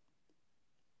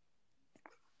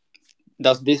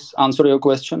 Does this answer your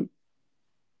question?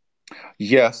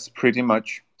 Yes, pretty much.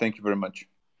 Thank you very much.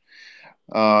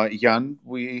 Jan,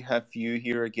 we have you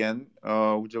here again.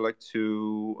 Would you like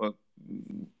to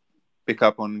pick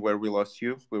up on where we lost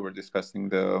you? We were discussing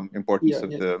the importance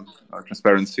of the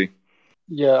transparency.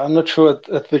 Yeah, I'm not sure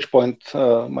at which point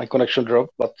my connection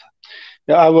dropped, but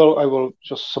yeah, I will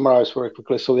just summarize very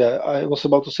quickly. So yeah, I was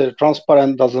about to say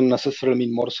transparent doesn't necessarily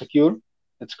mean more secure.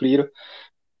 It's clear,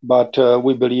 but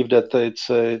we believe that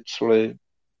it's really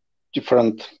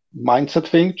different mindset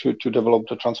thing to develop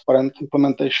the transparent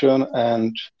implementation,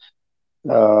 and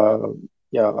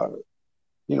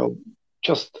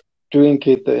just doing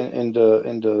it in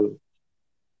the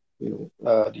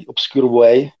the obscure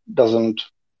way doesn't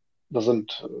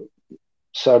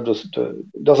serve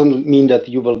doesn't mean that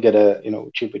you will get a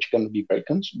chip which can be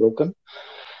broken.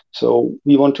 So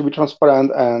we want to be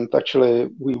transparent, and actually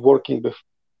we're working with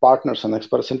partners and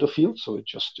experts in the field. So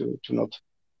it's just to not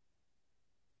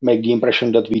make the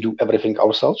impression that we do everything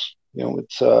ourselves.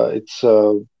 It's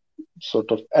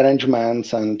sort of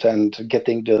arrangements and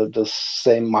getting the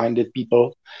same-minded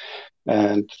people,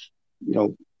 and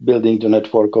building the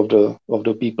network of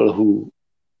the people who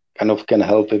kind of can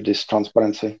help with this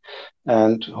transparency.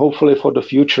 And hopefully for the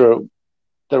future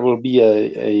there will be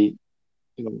a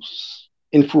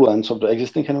influence of the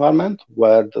existing environment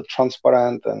where the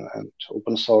transparent and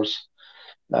open source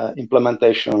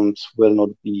implementations will not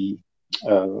be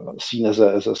seen as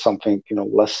a something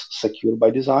less secure by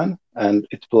design, and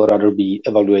it will rather be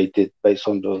evaluated based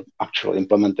on the actual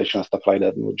implementation and stuff like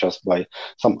that, not just by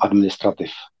some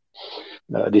administrative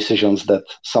decisions that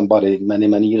somebody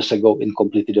many years ago in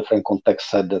completely different context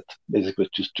said that basically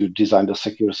to design the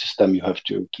secure system you have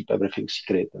to keep everything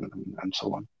secret and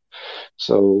so on.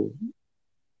 So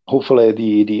hopefully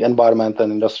the environment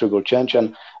and industry will change,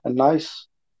 and a nice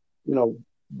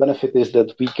benefit is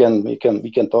that we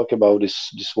can talk about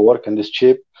this work and this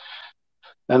chip,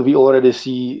 and we already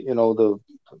see the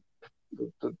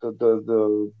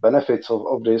benefits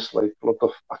of this, like a lot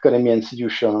of academia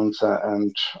institutions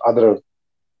and other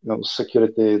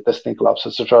security testing labs,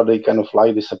 etc. They kind of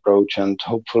like this approach, and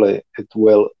hopefully it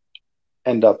will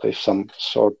end up with some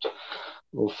sort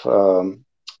of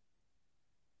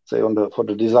say for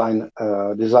the design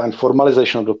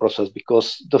formalization of the process,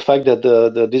 because the fact that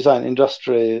the design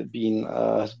industry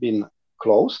has been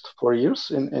closed for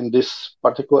years in this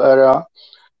particular area,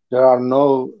 there are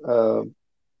no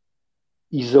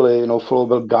easily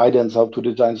followable guidance how to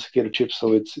design secure chips.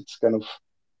 So it's kind of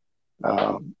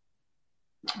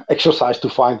exercise to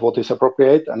find what is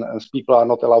appropriate, and as people are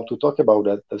not allowed to talk about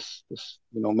that, this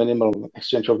minimal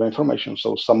exchange of information.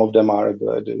 So some of them are at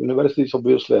the universities,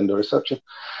 obviously, and the research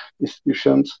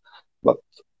institutions. But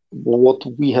what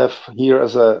we have here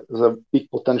as a big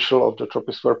potential of the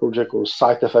Tropic Square project, or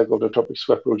side effect of the Tropic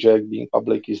Square project being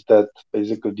public, is that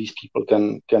basically these people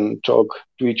can talk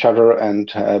to each other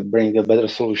and bring better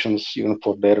solutions even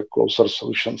for their closer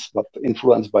solutions, but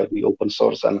influenced by the open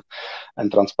source and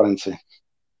transparency.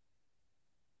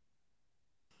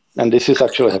 And this is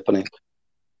actually happening.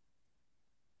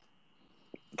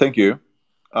 Thank you.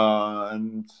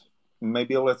 And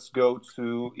maybe let's go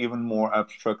to even more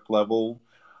abstract level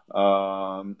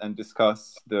and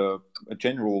discuss the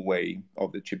general way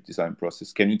of the chip design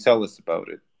process. Can you tell us about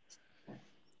it?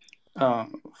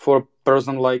 For a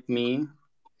person like me,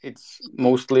 it's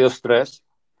mostly a stress,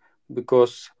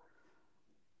 because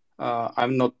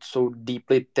I'm not so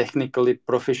deeply technically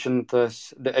proficient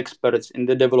as the experts in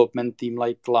the development team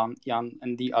like Jan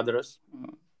and the others.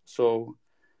 So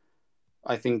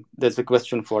I think that's a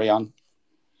question for Jan.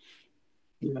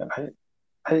 Yeah,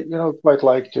 I quite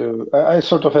like to. I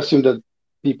sort of assume that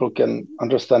people can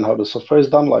understand how the software is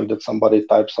done, like that somebody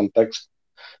types some text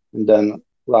and then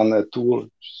run a tool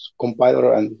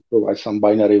compiler and provide some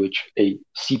binary which a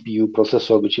CPU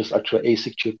processor, which is actually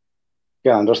ASIC chip,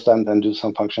 can understand and do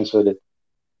some functions with it.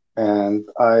 And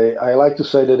I like to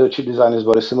say that the chip design is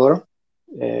very similar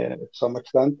at some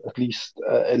extent, at least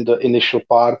in the initial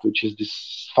part, which is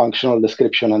this functional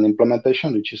description and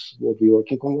implementation, which is what we're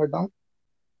working on right now.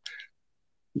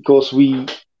 Because we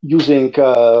using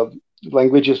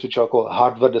languages which are called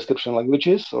hardware description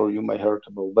languages, or you may heard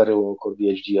about Verilog or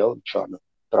VHDL, which are the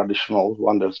traditional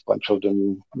one. There's a bunch of the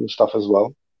new stuff as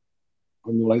well,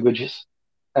 or new languages.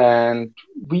 And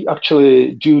we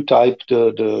actually do type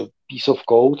the piece of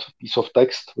code, piece of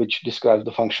text, which describes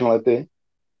the functionality.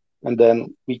 And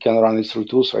then we can run it through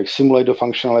tools, like simulate the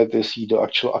functionality, see the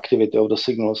actual activity of the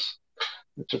signals,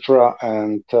 etc.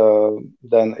 And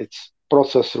then it's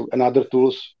process through another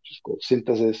tools, which is called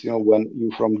synthesis. When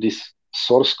you from this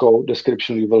source code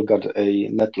description, you will get a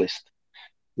netlist,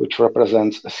 which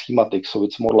represents a schematic. So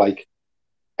it's more like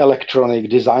electronic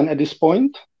design at this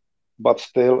point, but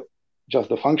still just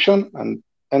the function. And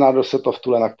another set of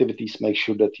tool and activities make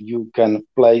sure that you can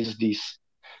place these.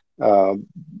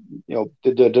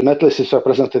 The netlist is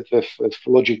represented with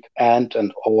logic and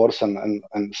ORs and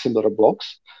similar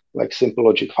blocks, like simple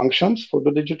logic functions for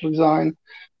the digital design,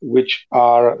 which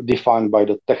are defined by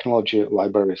the technology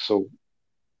library. So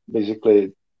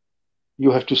basically,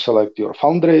 you have to select your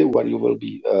foundry where you will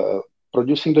be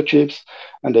producing the chips,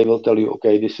 and they will tell you,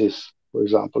 okay, this is, for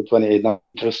example, 28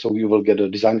 nanometers, so you will get a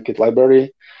design kit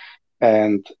library,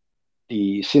 and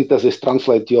the synthesis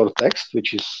translates your text,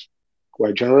 which is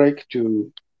quite generic,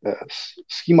 to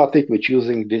schematic, which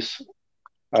using this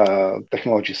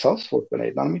technology cells for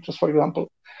 28 nanometers, for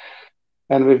example.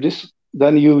 And with this,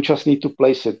 then you just need to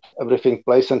place it, everything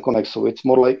place and connect. So it's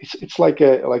more like it's like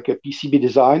a PCB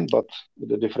design, but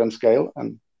with a different scale,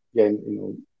 and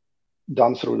again,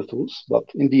 done through the tools. But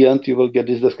in the end, you will get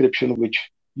this description which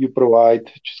you provide,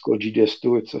 which is called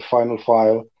GDS2. It's a final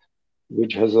file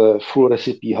which has a full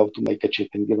recipe how to make a chip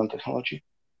in given technology.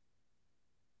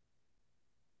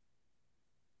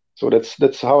 So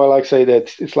that's how I like say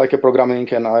that it's like a programming,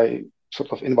 and I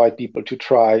sort of invite people to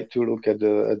try to look at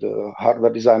the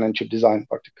hardware design and chip design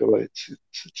particularly. It's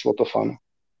a lot of fun.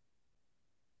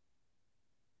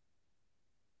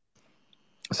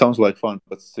 Sounds like fun,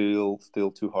 but still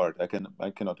too hard. I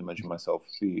cannot imagine myself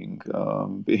being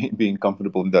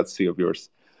comfortable in that sea of yours.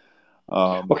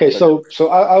 Okay, so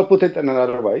I'll put it in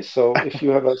another way. So if you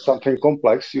have something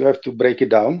complex, you have to break it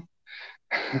down,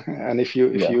 and if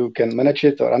you can manage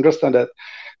it or understand it,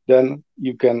 then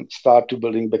you can start to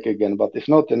building back again. But if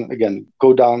not, then again,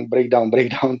 go down, break down,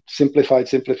 simplify.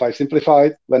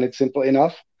 When it's simple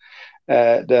enough,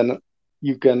 then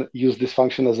you can use this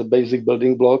function as a basic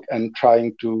building block and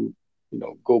trying to,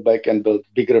 go back and build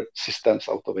bigger systems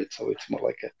out of it. So it's more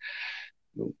like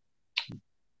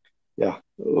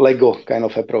Lego kind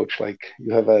of approach. Like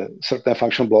you have a certain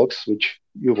function blocks which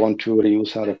you want to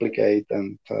reuse and replicate,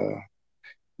 and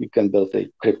you can build a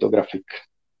cryptographic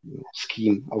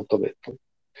scheme out of it.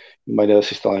 You might have a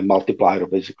system like multiplier,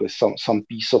 basically some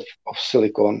piece of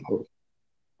silicon or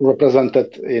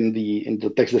represented in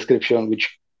the text description,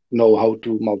 which know how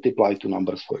to multiply two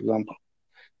numbers, for example.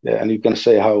 Yeah, and you can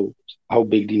say how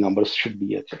big the numbers should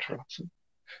be, etc. So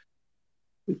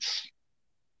it's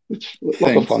a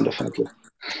lot of fun, definitely.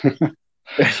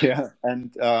 Yeah,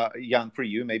 and Jan, for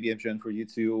you, maybe Evgen, for you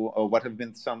too, what have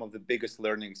been some of the biggest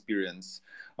learning experience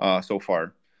so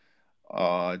far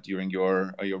during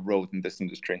your road in this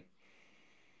industry?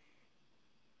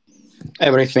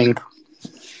 Everything.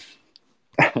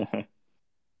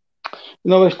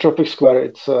 With Tropic Square,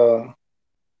 it's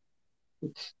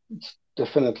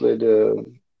definitely the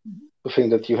thing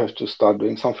that you have to start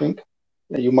doing something.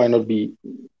 You might not be,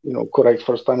 correct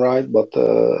first time, right? But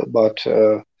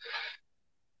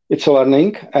it's a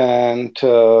learning, and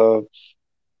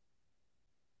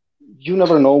you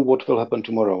never know what will happen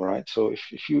tomorrow, right? So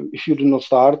if you do not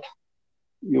start,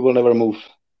 you will never move.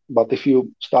 But if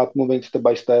you start moving step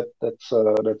by step, that's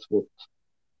what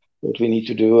we need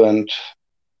to do. And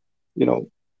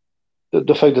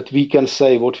the fact that we can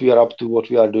say what we are up to, what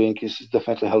we are doing, is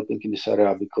definitely helping in this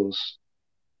area, because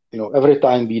every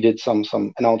time we did some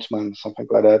announcement, something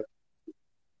like that,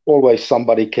 always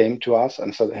somebody came to us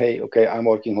and said, hey, okay, I'm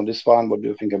working on this one, what do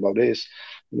you think about this,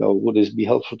 would this be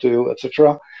helpful to you,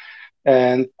 etc.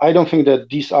 And I don't think that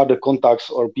these are the contacts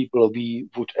or people we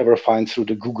would ever find through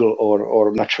the Google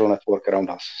or natural network around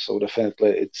us. So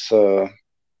definitely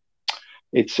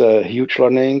it's a huge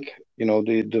learning.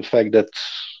 The fact that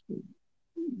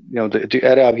the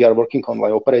area we are working on,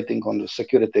 like operating on the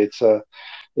security, it's a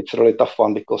really tough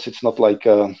one, because it's not like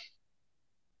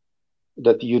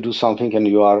that you do something and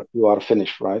you are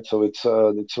finished, right? So it's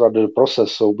rather a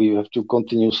process. So we have to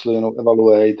continuously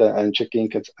evaluate and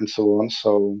checking it and so on.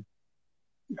 So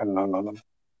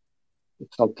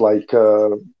it's not like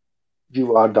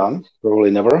you are done,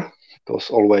 probably never, because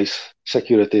always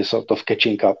security is sort of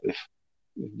catching up with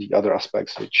the other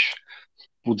aspects, which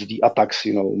puts the attacks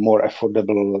more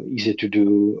affordable, easy to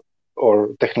do,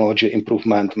 or technology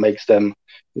improvement makes them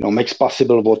makes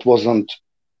possible what wasn't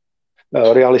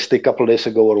realistic a couple of days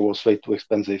ago or was way too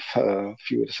expensive a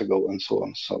few years ago, and so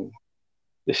on. So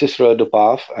this is really the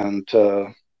path, and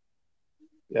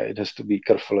it has to be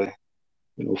carefully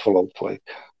followed, like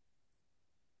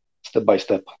step by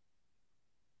step.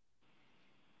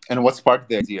 And what sparked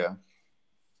the idea?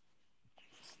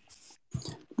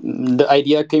 The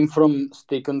idea came from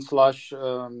Stick and Slash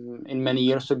in many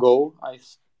years ago. I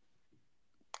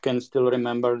can still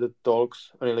remember the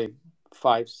talks really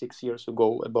 5-6 years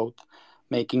ago about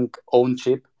making own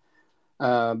chip.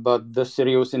 But the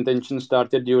serious intention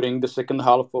started during the second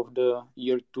half of the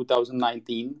year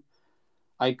 2019.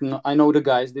 I know the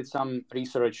guys did some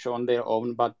research on their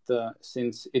own, but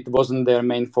since it wasn't their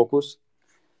main focus,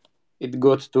 it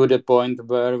got to the point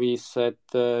where we said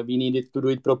we needed to do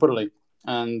it properly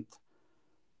and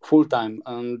full time,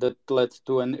 and that led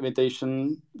to an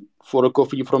invitation for a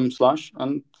coffee from Slash,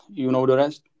 and you know the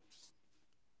rest.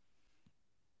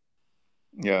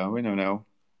 Yeah, we know now.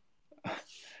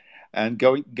 And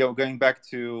going back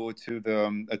to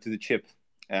the chip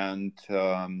and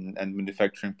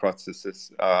manufacturing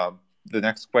processes. The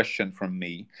next question from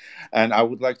me, and I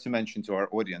would like to mention to our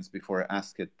audience before I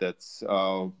ask it that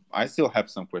I still have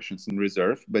some questions in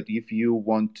reserve. But if you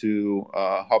want to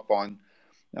hop on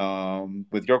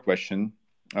with your question,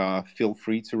 feel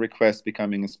free to request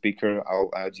becoming a speaker. I'll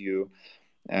add you,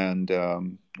 and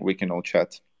we can all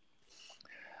chat.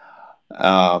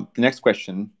 The next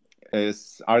question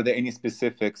is: are there any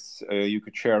specifics you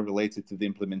could share related to the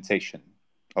implementation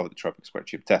of the Tropic Square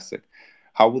chip testing?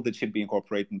 How will the chip be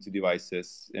incorporated into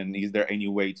devices? And is there any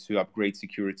way to upgrade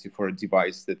security for a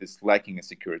device that is lacking a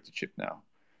security chip now?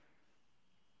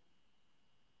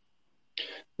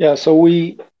 Yeah, so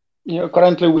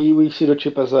currently we see the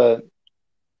chip as a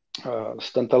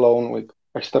standalone with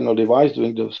external device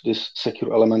doing this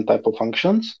secure element type of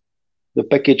functions. The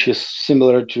package is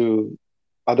similar to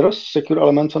other secure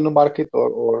elements on the market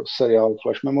or serial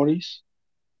flash memories,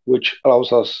 which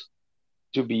allows us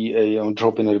to be a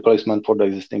drop-in replacement for the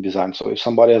existing design. So if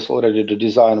somebody has already the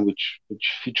design which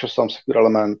features some secure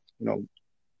element,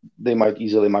 they might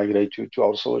easily migrate to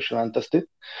our solution and test it.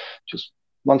 Just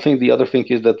one thing. The other thing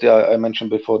is that I mentioned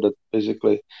before that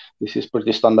basically this is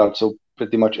pretty standard. So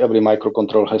pretty much every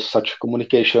microcontroller has such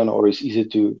communication or is easy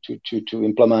to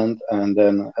implement, and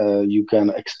then you can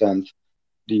extend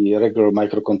the regular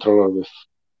microcontroller with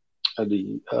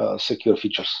the secure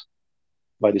features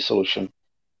by the solution.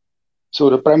 So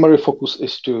the primary focus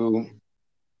is to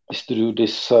do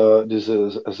this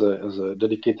as a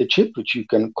dedicated chip, which you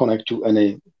can connect to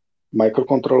any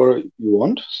microcontroller you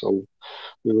want. So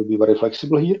we will be very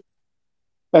flexible here.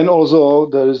 And also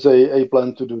there is a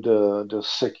plan to do the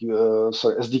secure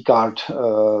SD card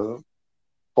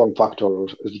form factor or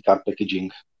SD card packaging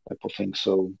type of thing.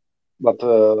 So, but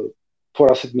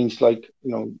for us it means take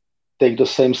the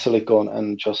same silicon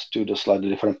and just do the slightly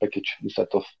different package instead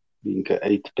of being an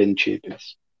 8-pin chip. It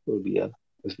will be a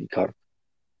SD card.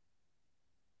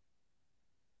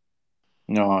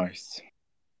 Nice.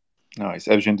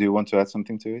 Evgen, do you want to add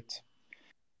something to it?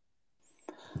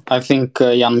 I think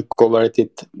Jan covered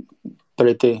it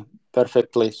pretty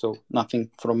perfectly, so nothing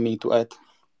from me to add.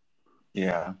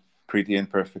 Yeah, pretty and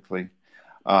perfectly.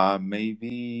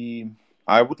 Maybe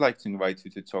I would like to invite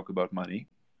you to talk about money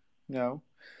now.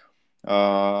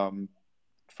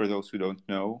 For those who don't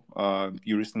know,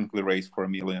 you recently raised 4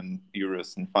 million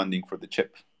euros in funding for the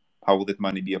chip. How will that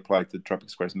money be applied to Tropic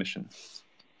Square's mission?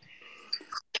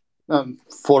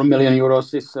 4 million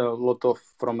euros is a lot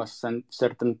from a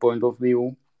certain point of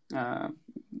view.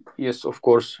 Yes, of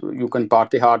course, you can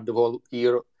party hard the whole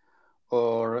year,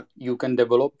 or you can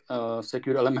develop a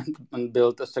secure element and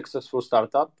build a successful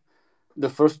startup. The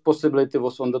first possibility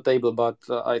was on the table, but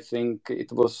I think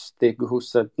it was Stig who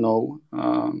said no.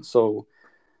 So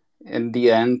in the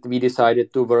end, we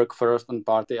decided to work first and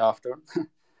party after.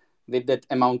 With that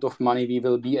amount of money, we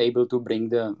will be able to bring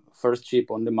the first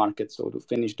chip on the market. So to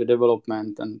finish the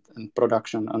development and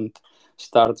production and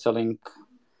start selling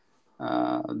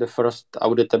the first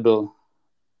auditable,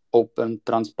 open,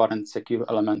 transparent, secure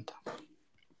element.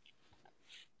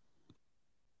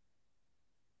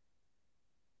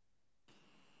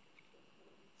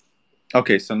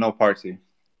 Okay, so no party,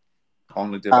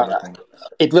 only developing.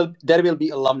 There will be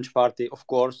a launch party, of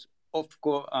course,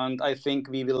 and I think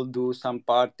we will do some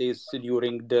parties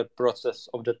during the process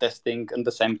of the testing and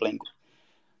the sampling.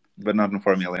 But not in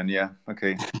 4 million, yeah.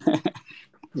 Okay.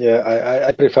 Yeah,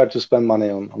 I prefer to spend money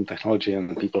on technology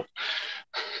and people.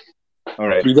 All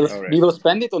right. We will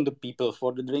spend it on the people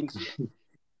for the drinks.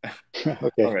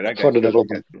 Okay. All right, I got for the you,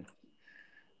 development.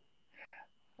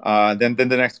 Then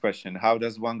the next question: how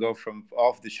does one go from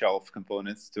off-the-shelf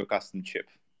components to a custom chip?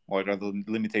 What are the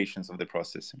limitations of the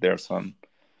process? If there are some.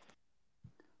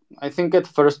 I think at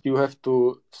first you have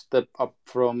to step up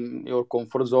from your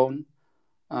comfort zone,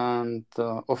 and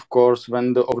of course,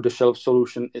 when the off-the-shelf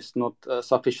solution is not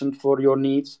sufficient for your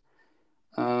needs,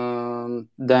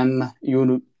 then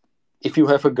you if you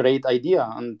have a great idea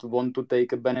and want to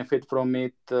take a benefit from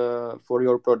it for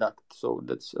your product. So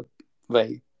that's a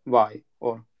way why,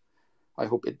 or I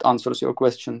hope it answers your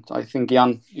question. I think,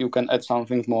 Jan, you can add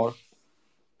something more.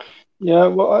 Yeah,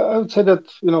 well, I would say that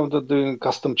that doing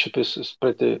custom chip is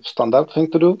pretty standard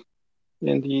thing to do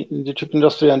in the chip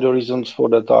industry, and the reasons for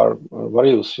that are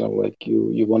various. Like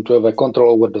you want to have a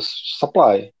control over the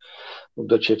supply of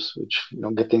the chips, which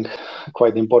getting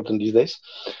quite important these days,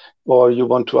 or you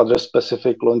want to address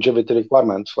specific longevity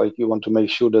requirements, like you want to make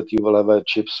sure that you will have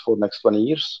chips for next 20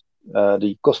 years.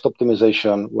 The cost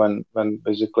optimization when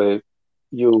basically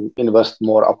you invest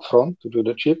more upfront to do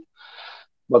the chip,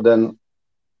 but then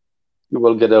you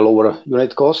will get a lower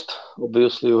unit cost.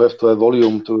 Obviously, you have to have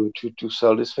volume to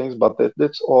sell these things, but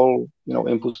that's all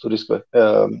inputs to this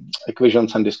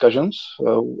equations and discussions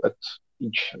at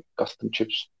each custom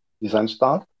chips design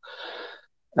start.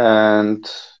 And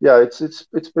yeah,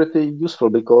 it's pretty useful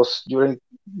because during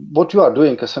what you are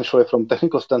doing, essentially from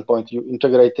technical standpoint, you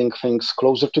integrating things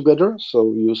closer together.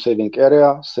 So you saving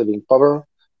area, saving power,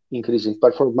 increasing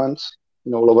performance,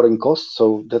 lowering costs.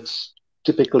 So that's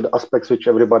typical aspects which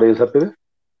everybody is happy with.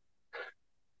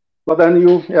 But then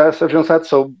as Sergeant said,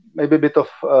 so maybe a bit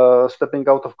of stepping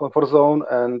out of comfort zone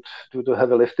and do the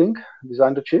heavy lifting,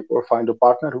 design the chip or find a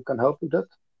partner who can help with that.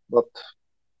 But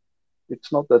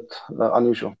it's not that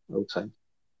unusual, I would say.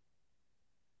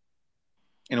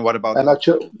 And what about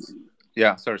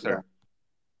yeah, sorry. Yeah.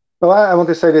 No, I want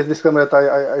to say this disclaimer that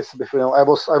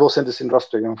I was in this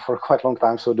industry for quite a long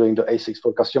time, so doing the ASICs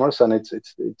for customers, and it's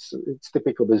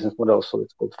typical business model. So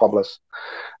it's called fabless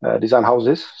design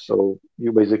houses. So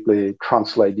you basically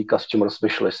translate the customer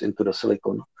specialist into the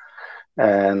silicon,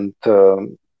 and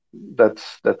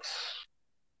that's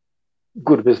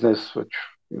good business, which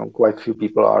quite few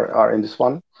people are in this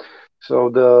one. So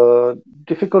the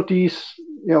difficulties,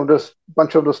 there's a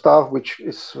bunch of the stuff which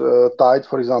is tied,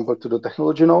 for example, to the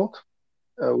technology node,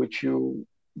 which you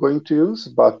going to use,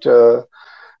 but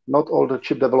not all the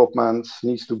chip developments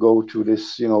needs to go to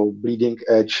this, bleeding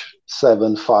edge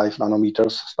 7-5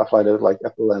 nanometers, stuff like that, like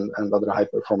Apple and other high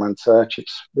performance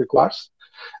chips requires.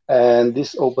 And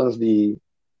this opens the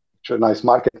nice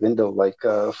market window, like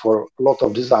for a lot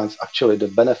of designs, actually the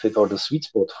benefit or the sweet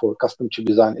spot for custom chip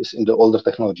design is in the older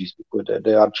technologies because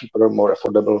they are cheaper, more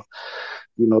affordable.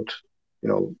 You're not,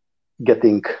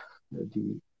 getting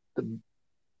the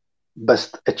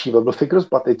best achievable figures,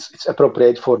 but it's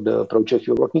appropriate for the project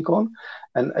you're working on.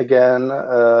 And again,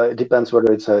 it depends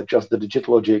whether it's just the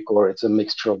digital logic or it's a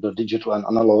mixture of the digital and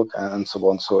analog and so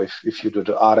on. So if you do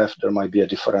the RF, there might be a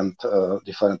different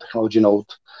technology node,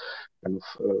 kind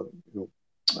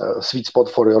of sweet spot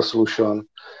for your solution.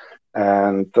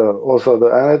 And also,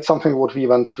 and it's something what we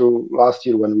went through last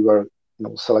year when we were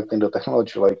selecting the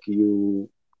technology. Like you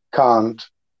can't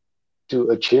do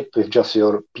a chip with just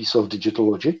your piece of digital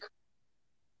logic.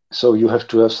 So you have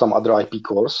to have some other IP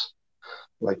cores,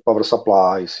 like power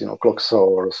supplies, clock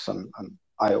source and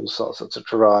I/O cells,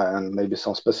 etc., and maybe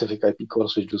some specific IP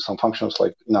cores which do some functions.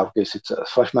 Like in our case, it's a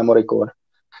flash memory core,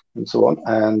 and so on.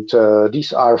 And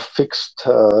these are fixed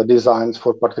designs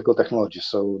for particular technologies.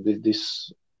 So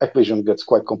this equation gets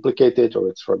quite complicated, or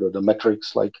it's rather the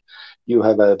metrics. Like you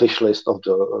have a wish list of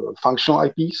the functional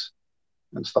IPs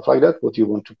and stuff like that, what you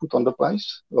want to put on the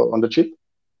place or on the chip.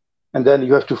 And then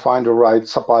you have to find the right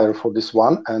supplier for this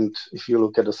one. And if you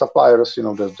look at the suppliers,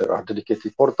 there are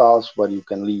dedicated portals where you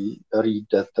can read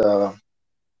that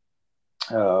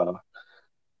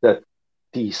that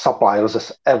the suppliers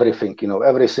has everything,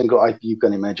 every single IP you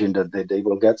can imagine that they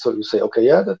will get. So you say, okay,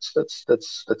 yeah, that's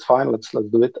fine. Let's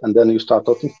do it. And then you start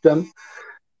talking to them.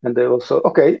 And they will say,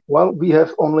 okay, well, we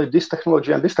have only this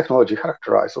technology and this technology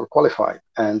characterized or qualified.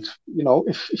 And,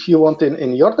 if you want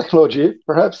in your technology,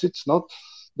 perhaps it's not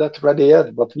that ready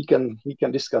yet, but we can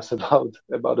discuss about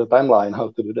the timeline,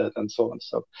 how to do that, and so on.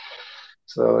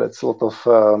 So it's a lot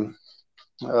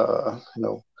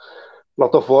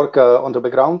of work on the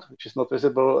background, which is not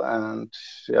visible, and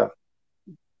yeah,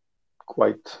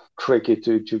 quite tricky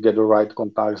to get the right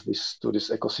contacts to this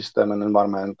ecosystem and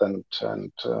environment and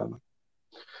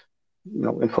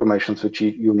information which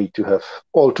you need to have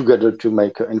all together to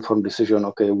make an informed decision.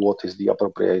 Okay, what is the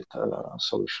appropriate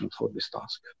solution for this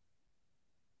task?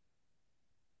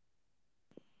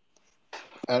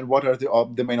 And what are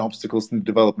the main obstacles in the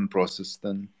development process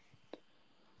then?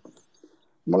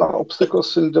 Well,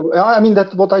 obstacles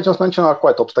that what I just mentioned are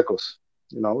quite obstacles.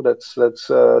 That's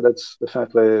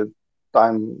definitely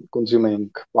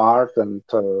time-consuming part, and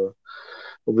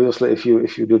obviously, if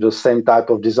you do the same type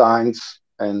of designs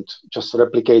and just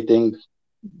replicating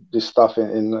this stuff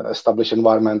in established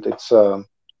environment,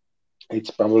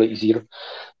 it's probably easier.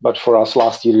 But for us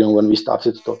last year, when we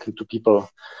started talking to people,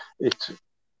 it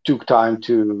took time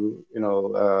to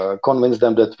convince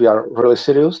them that we are really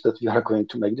serious, that we are going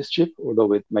to make this chip.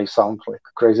 Although it may sound like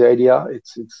a crazy idea,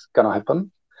 it's gonna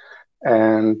happen.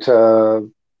 And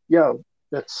yeah,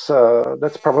 that's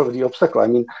probably the obstacle. I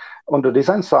mean, on the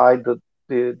design side,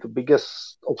 the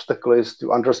biggest obstacle is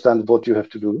to understand what you have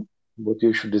to do, what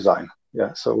you should design.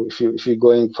 Yeah. So if you're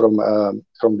going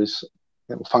from this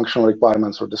functional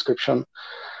requirements or description,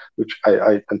 which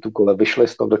I tend to call a wish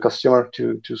list of the customer,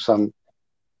 to some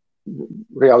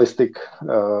realistic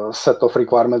set of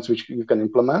requirements which you can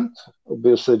implement.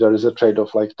 Obviously, there is a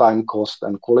trade-off like time, cost,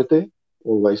 and quality.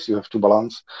 Always you have to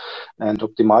balance and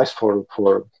optimize for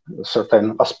a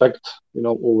certain aspect,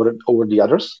 over the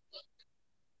others.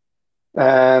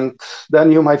 And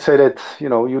then you might say that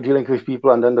you're dealing with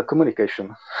people, and then the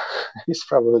communication is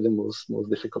probably the most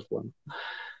difficult one.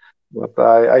 But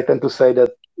I tend to say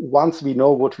that once we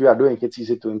know what we are doing, it's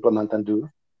easy to implement and do.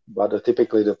 But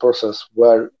typically the process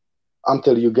where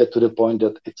until you get to the point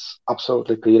that it's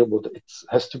absolutely clear what it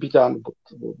has to be done,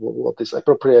 what is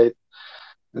appropriate,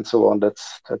 and so on,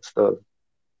 that's the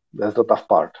tough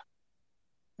part.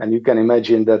 And you can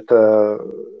imagine that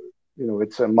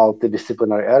it's a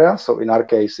multidisciplinary area. So in our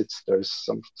case, there's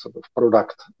some sort of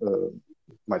product,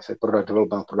 might say product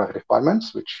development, product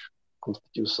requirements, which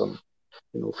constitute some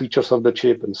features of the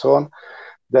chip and so on.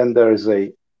 Then there is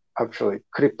actually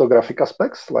cryptographic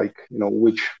aspects, like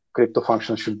which crypto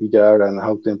function should be there and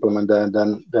how to implement that.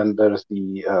 And then there's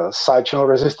the side channel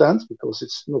resistance, because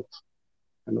it's not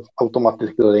kind of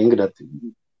automatically linked that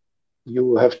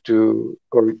you have to,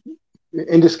 or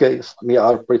in this case, we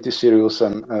are pretty serious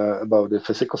about the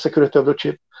physical security of the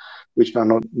chip, which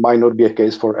might not be a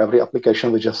case for every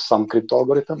application with just some crypto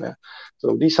algorithm. Yeah.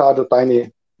 So these are the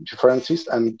tiny differences,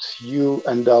 and you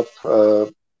end up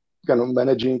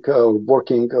managing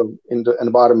working in the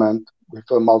environment with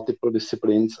multiple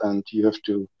disciplines, and you have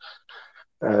to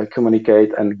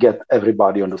communicate and get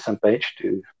everybody on the same page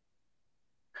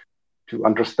to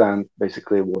understand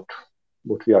basically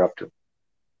what we are up to.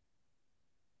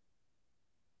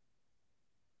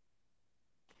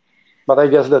 But I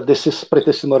guess that this is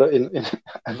pretty similar in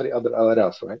every other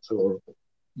areas, right? So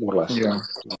more or less, yeah.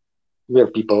 We're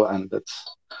people, and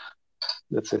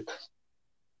that's it.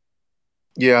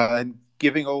 Yeah, and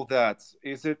giving all that,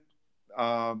 is it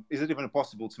even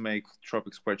possible to make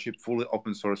Tropic Square chip fully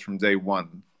open source from day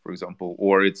one, for example,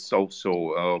 or it's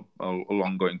also a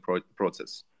long-going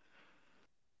process?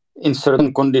 In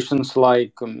certain conditions,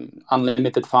 like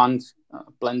unlimited funds,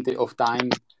 plenty of time,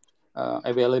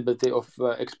 availability of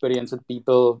experienced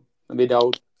people,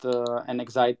 without an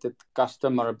excited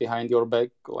customer behind your back,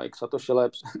 like Satoshi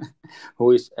Labs,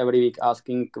 who is every week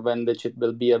asking when the chip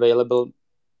will be available.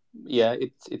 Yeah,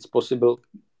 it's possible.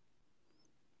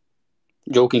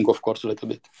 Joking, of course, a little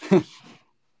bit.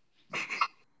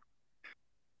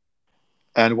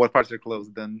 And what parts are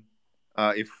closed then?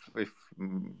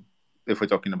 If we're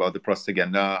talking about the process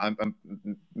again, I'm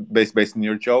based on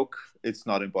your joke, it's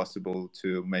not impossible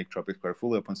to make Tropic Square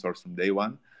fully open source from day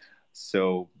one.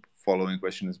 So following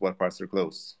question is, what parts are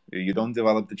closed? You don't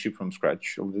develop the chip from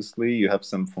scratch, obviously. You have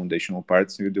some foundational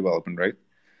parts you're developing, right?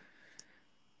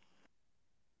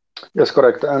 Yes,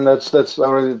 correct. And that's I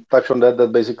already touched on that.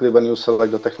 That basically, when you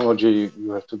select the technology,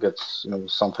 you have to get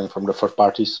something from the third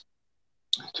parties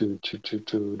to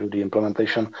do the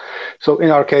implementation. So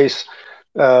in our case,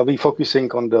 we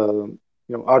focusing on the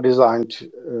are designed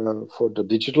for the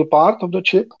digital part of the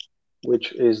chip,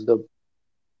 which is the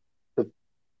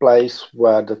place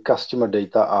where the customer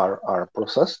data are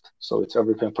processed. So it's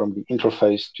everything from the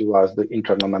interface to the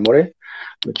internal memory,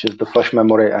 which is the flash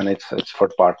memory, and it's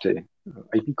third party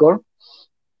IP core.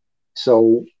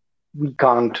 So we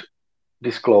can't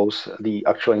disclose the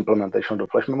actual implementation of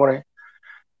the flash memory,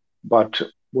 but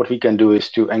what we can do is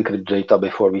to encrypt data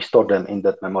before we store them in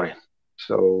that memory.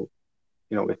 So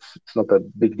it's not a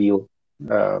big deal,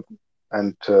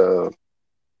 and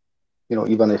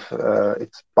even if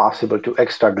it's possible to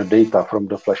extract the data from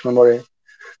the flash memory,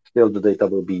 still the data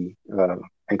will be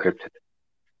encrypted.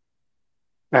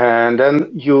 And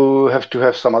then you have to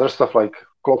have some other stuff like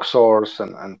clock source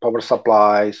and power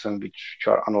supplies, and which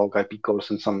are analog IP cores,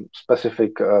 and some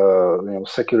specific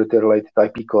security related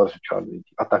IP cores, which are the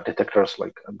attack detectors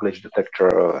like glitch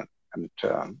detector and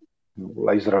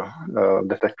laser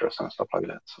detectors and stuff like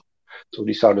that. So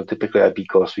these are the typical IP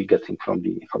cores we getting from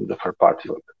the third party,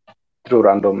 like through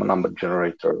random number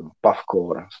generator, puff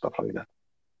core, and stuff like that.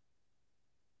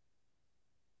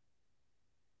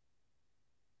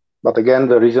 But again,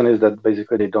 the reason is that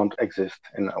basically they don't exist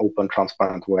in an open,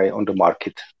 transparent way on the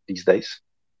market these days.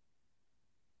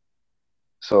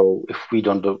 So if we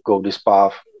don't go this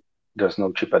path, there's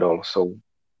no chip at all. So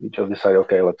we just decided,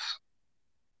 okay, let's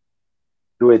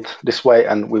do it this way,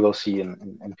 and we will see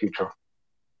in future.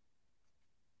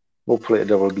 Hopefully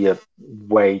there will be a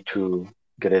way to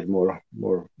get it more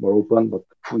open. But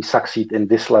if we succeed in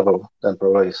this level, then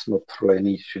probably it's not really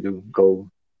need to go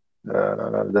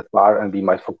that far, and we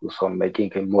might focus on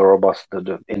making it more robust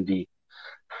in the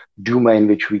domain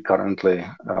which we currently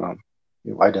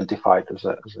identified as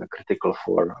a critical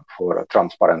for a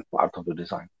transparent part of the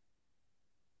design.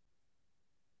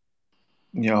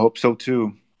 Yeah, I hope so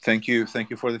too. Thank you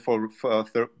for the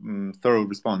thorough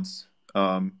response.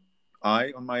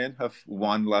 I, on my end, have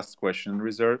one last question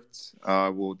reserved. I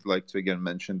would like to again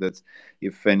mention that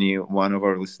if any one of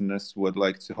our listeners would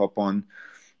like to hop on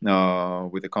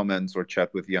with the comments or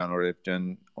chat with Jan or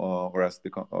Evgen or ask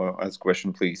ask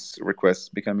question, please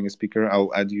request becoming a speaker.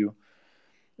 I'll add you.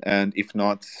 And if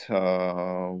not,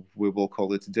 we will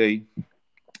call it a day.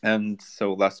 And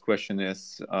so last question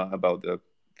is about the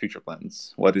future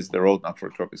plans. What is the roadmap for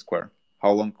Tropic Square?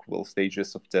 How long will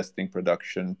stages of testing,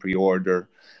 production, pre-order,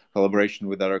 collaboration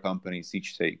with other companies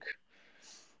each take?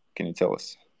 Can you tell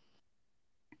us?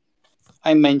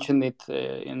 I mentioned it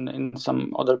in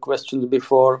some other questions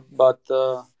before, but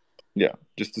yeah,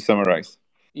 just to summarize.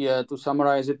 Yeah, to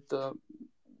summarize it,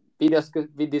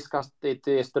 we discussed it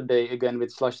yesterday again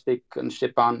with Slashstick and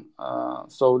Stepan.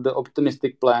 So the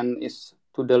optimistic plan is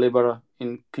to deliver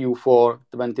in Q4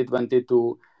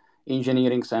 2022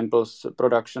 engineering samples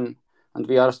production, and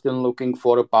we are still looking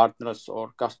for partners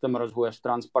or customers who have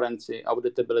transparency,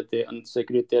 auditability, and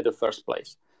security at the first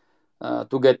place.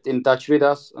 To get in touch with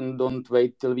us, and don't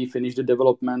wait till we finish the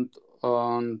development,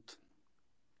 and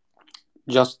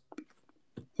just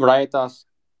write us,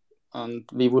 and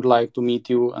we would like to meet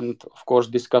you and of course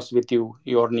discuss with you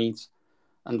your needs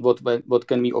and what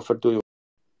can we offer to you.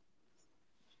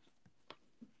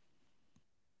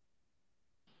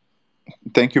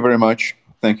 Thank you very much.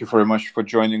 Thank you very much for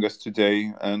joining us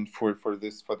today and for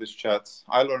this chat.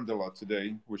 I learned a lot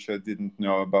today, which I didn't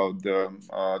know about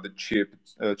the chip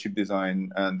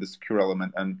design and the secure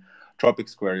element and Tropic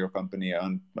Square, your company,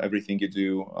 and everything you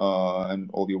do and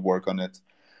all your work on it.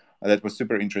 That was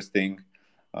super interesting.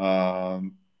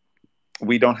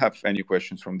 We don't have any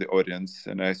questions from the audience,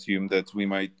 and I assume that we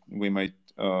might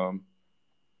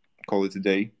call it a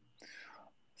day.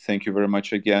 Thank you very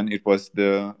much again. It was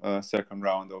the second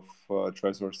round of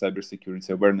Trezor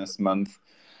Cybersecurity Awareness Month.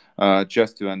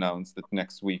 Just to announce that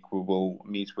next week we will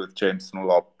meet with James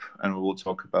Lop and we will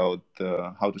talk about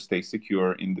how to stay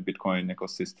secure in the Bitcoin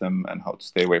ecosystem and how to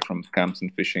stay away from scams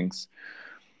and phishings.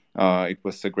 It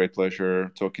was a great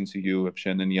pleasure talking to you,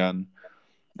 Evgen and Jan.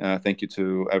 Thank you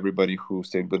to everybody who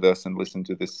stayed with us and listened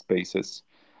to this spaces.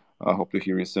 I hope to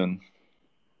hear you soon.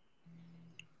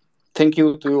 Thank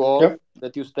you to you all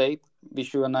that you stayed.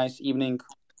 Wish you a nice evening.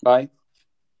 Bye.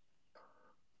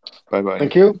 Bye-bye.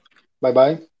 Thank you.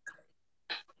 Bye-bye.